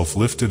myself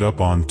lifted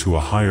up onto a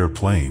higher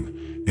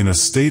plane, in a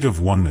state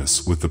of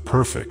oneness with the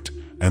perfect,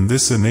 and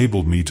this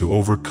enabled me to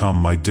overcome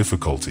my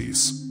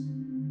difficulties.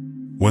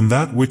 When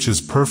that which is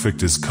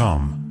perfect is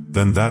come,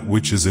 then that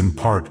which is in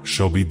part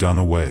shall be done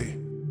away.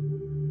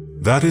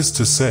 That is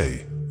to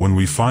say, when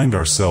we find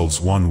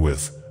ourselves one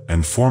with,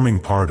 and forming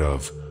part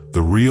of,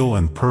 the real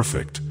and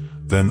perfect,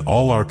 then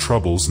all our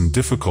troubles and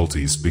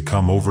difficulties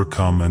become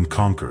overcome and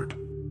conquered.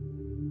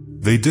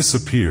 They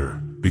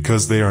disappear,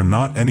 because they are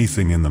not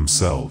anything in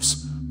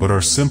themselves, but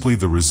are simply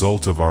the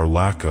result of our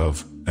lack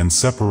of, and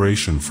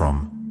separation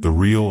from, the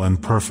real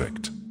and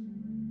perfect.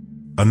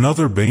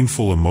 Another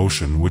baneful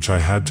emotion which I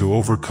had to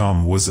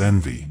overcome was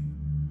envy.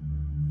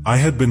 I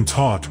had been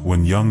taught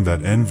when young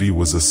that envy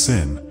was a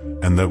sin,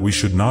 and that we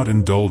should not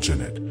indulge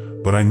in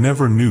it, but I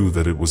never knew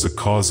that it was a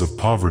cause of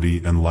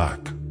poverty and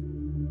lack.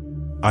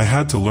 I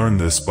had to learn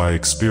this by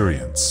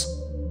experience.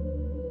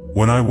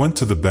 When I went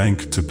to the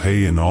bank to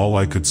pay in all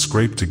I could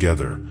scrape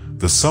together,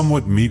 the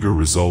somewhat meager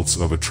results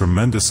of a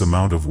tremendous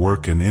amount of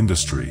work and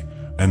industry,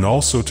 and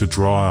also to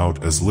draw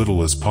out as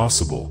little as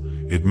possible,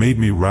 it made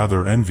me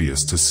rather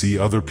envious to see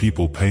other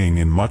people paying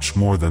in much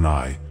more than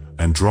I,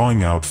 and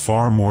drawing out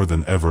far more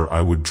than ever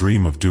I would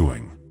dream of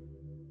doing.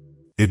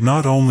 It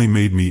not only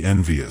made me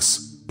envious,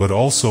 but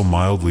also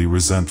mildly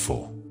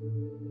resentful.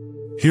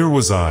 Here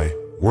was I,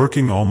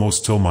 working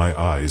almost till my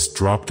eyes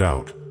dropped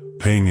out,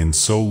 paying in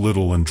so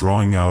little and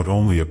drawing out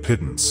only a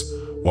pittance,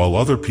 while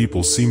other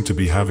people seemed to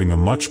be having a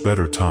much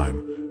better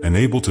time, and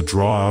able to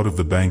draw out of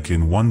the bank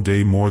in one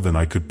day more than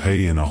I could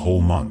pay in a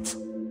whole month.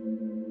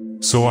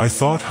 So I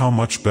thought how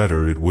much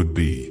better it would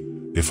be,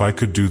 if I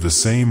could do the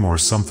same or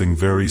something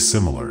very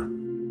similar.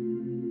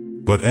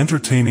 But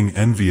entertaining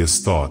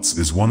envious thoughts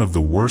is one of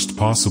the worst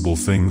possible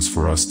things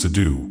for us to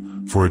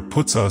do, for it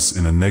puts us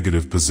in a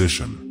negative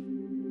position.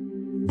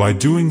 By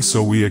doing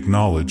so we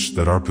acknowledge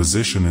that our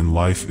position in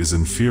life is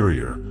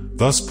inferior,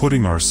 thus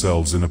putting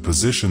ourselves in a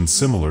position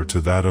similar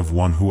to that of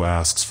one who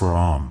asks for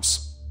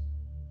alms.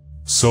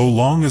 So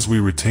long as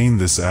we retain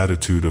this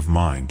attitude of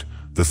mind,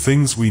 the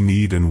things we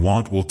need and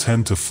want will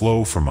tend to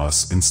flow from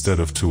us instead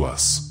of to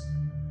us.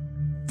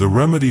 The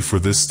remedy for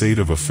this state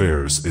of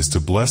affairs is to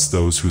bless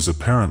those whose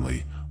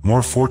apparently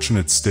more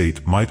fortunate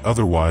state might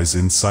otherwise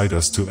incite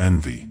us to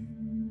envy.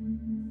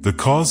 The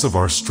cause of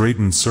our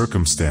straitened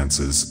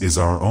circumstances is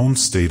our own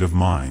state of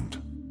mind.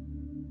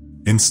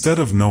 Instead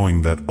of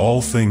knowing that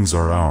all things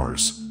are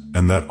ours,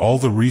 and that all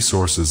the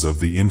resources of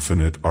the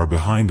infinite are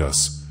behind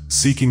us,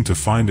 seeking to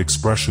find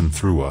expression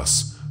through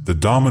us, the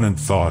dominant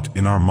thought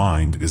in our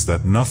mind is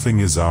that nothing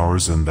is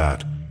ours and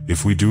that,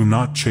 if we do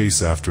not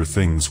chase after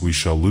things we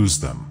shall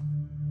lose them.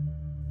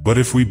 But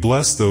if we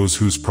bless those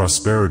whose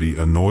prosperity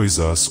annoys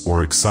us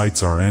or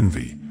excites our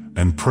envy,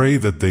 and pray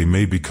that they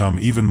may become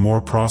even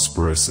more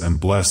prosperous and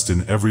blessed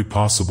in every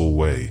possible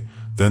way,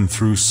 then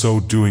through so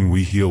doing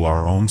we heal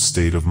our own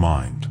state of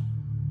mind.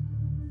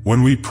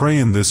 When we pray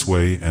in this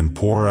way and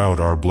pour out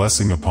our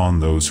blessing upon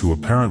those who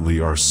apparently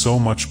are so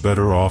much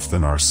better off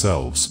than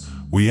ourselves,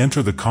 we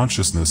enter the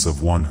consciousness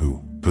of one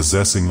who,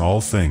 possessing all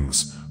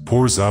things,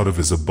 pours out of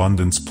his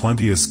abundance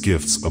plenteous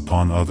gifts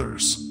upon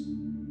others.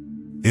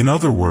 In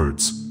other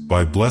words,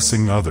 by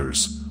blessing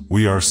others,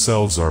 we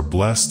ourselves are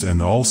blessed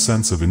and all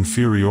sense of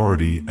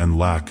inferiority and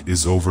lack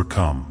is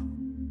overcome.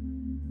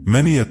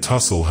 Many a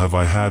tussle have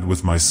I had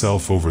with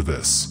myself over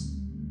this.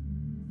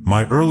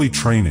 My early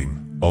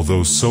training,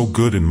 although so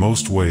good in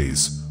most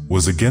ways,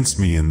 was against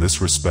me in this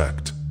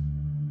respect.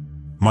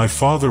 My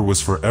father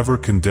was forever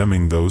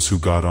condemning those who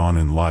got on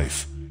in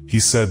life. He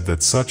said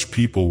that such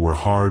people were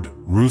hard,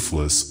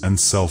 ruthless, and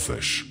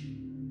selfish.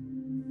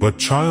 But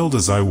child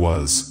as I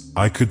was,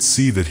 I could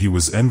see that he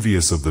was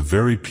envious of the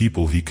very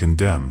people he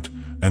condemned,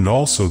 and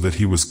also that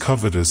he was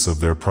covetous of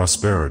their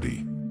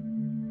prosperity.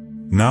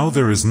 Now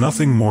there is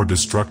nothing more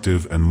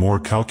destructive and more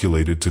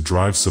calculated to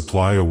drive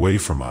supply away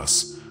from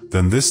us,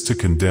 than this to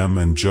condemn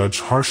and judge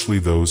harshly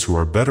those who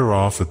are better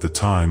off at the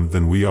time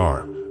than we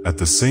are, at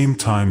the same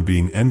time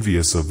being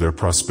envious of their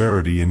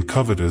prosperity and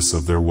covetous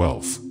of their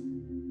wealth.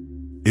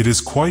 It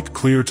is quite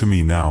clear to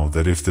me now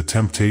that if the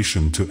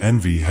temptation to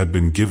envy had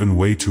been given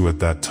way to at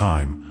that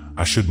time,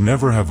 I should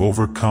never have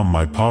overcome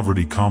my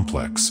poverty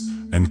complex,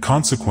 and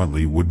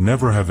consequently would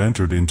never have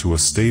entered into a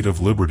state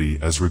of liberty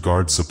as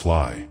regards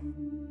supply.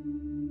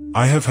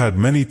 I have had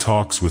many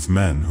talks with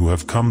men who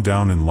have come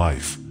down in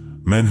life,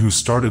 men who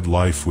started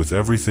life with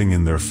everything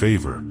in their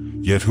favor,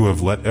 yet who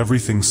have let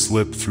everything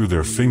slip through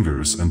their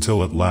fingers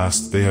until at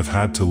last they have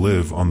had to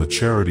live on the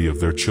charity of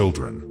their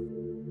children.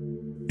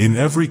 In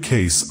every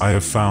case I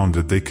have found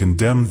that they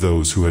condemned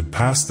those who had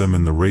passed them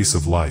in the race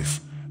of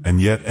life,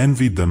 and yet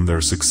envied them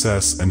their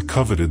success and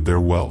coveted their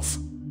wealth.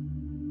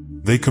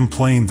 They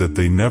complained that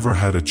they never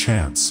had a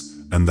chance,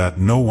 and that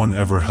no one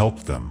ever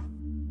helped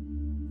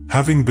them.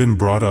 Having been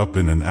brought up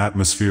in an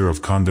atmosphere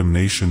of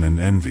condemnation and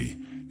envy,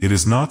 it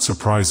is not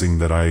surprising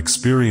that I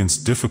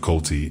experienced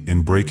difficulty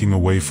in breaking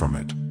away from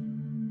it.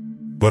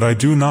 But I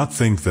do not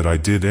think that I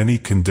did any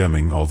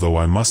condemning, although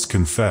I must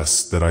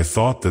confess that I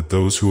thought that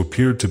those who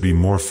appeared to be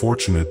more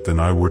fortunate than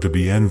I were to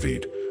be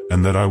envied,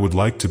 and that I would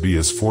like to be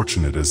as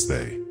fortunate as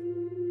they.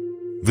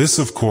 This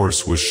of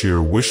course was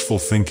sheer wishful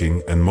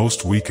thinking and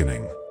most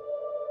weakening.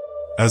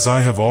 As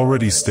I have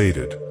already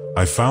stated,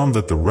 I found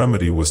that the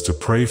remedy was to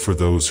pray for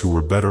those who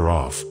were better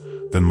off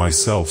than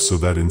myself, so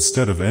that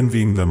instead of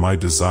envying them I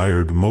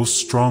desired most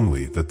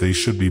strongly that they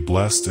should be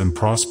blessed and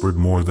prospered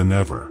more than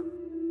ever.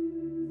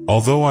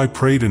 Although I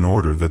prayed in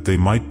order that they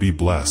might be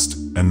blessed,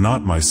 and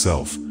not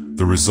myself,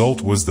 the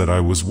result was that I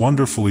was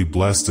wonderfully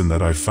blessed and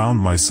that I found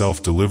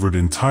myself delivered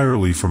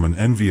entirely from an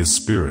envious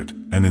spirit,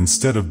 and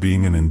instead of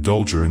being an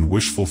indulger in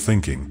wishful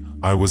thinking,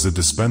 I was a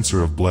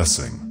dispenser of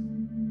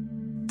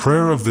blessing.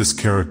 Prayer of this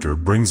character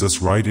brings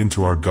us right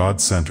into our God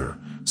center,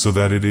 so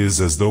that it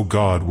is as though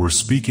God were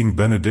speaking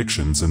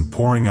benedictions and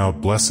pouring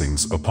out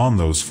blessings upon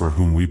those for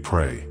whom we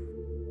pray.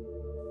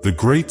 The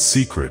great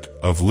secret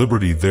of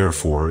liberty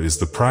therefore is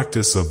the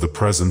practice of the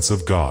presence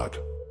of God.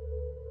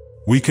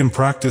 We can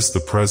practice the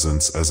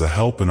presence as a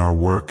help in our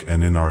work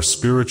and in our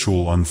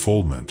spiritual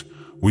unfoldment.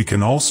 We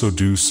can also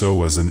do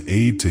so as an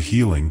aid to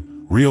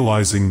healing,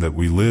 realizing that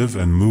we live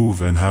and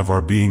move and have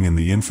our being in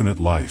the infinite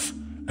life,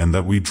 and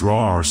that we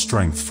draw our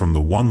strength from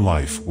the one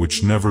life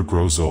which never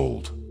grows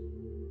old.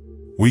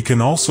 We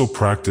can also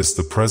practice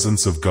the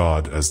presence of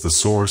God as the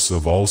source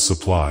of all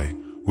supply.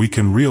 We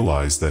can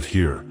realize that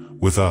here,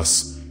 with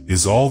us,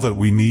 is all that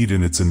we need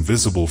in its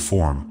invisible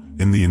form,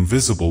 in the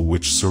invisible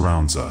which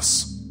surrounds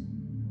us.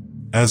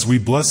 As we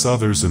bless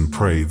others and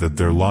pray that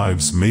their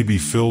lives may be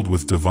filled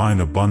with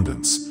divine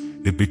abundance,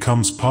 it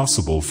becomes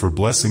possible for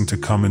blessing to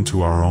come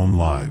into our own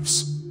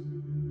lives.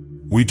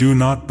 We do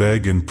not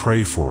beg and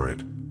pray for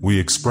it, we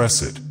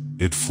express it,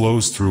 it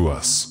flows through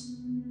us.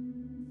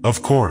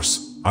 Of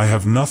course, I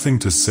have nothing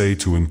to say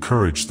to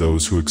encourage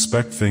those who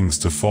expect things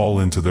to fall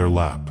into their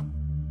lap.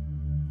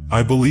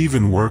 I believe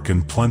in work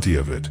and plenty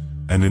of it,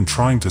 and in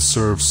trying to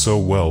serve so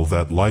well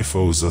that life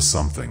owes us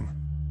something.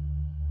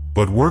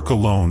 But work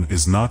alone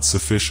is not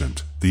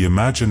sufficient, the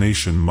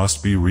imagination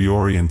must be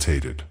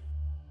reorientated.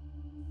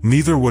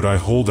 Neither would I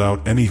hold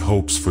out any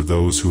hopes for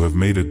those who have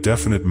made a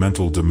definite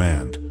mental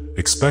demand,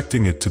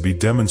 expecting it to be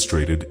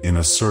demonstrated in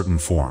a certain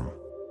form.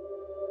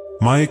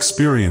 My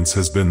experience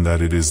has been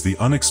that it is the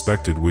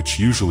unexpected which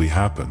usually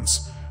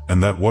happens,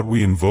 and that what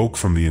we invoke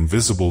from the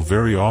invisible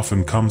very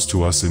often comes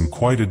to us in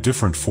quite a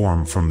different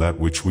form from that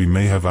which we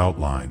may have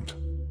outlined.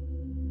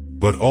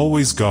 But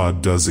always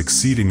God does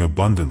exceeding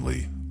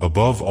abundantly,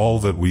 above all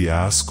that we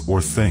ask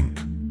or think.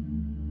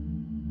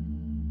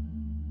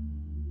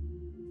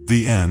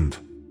 The End.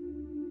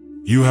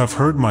 You have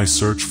heard My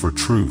Search for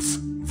Truth,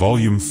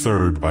 Volume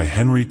 3 by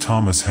Henry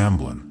Thomas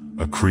Hamblin,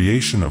 a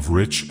creation of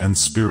Rich and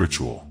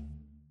Spiritual.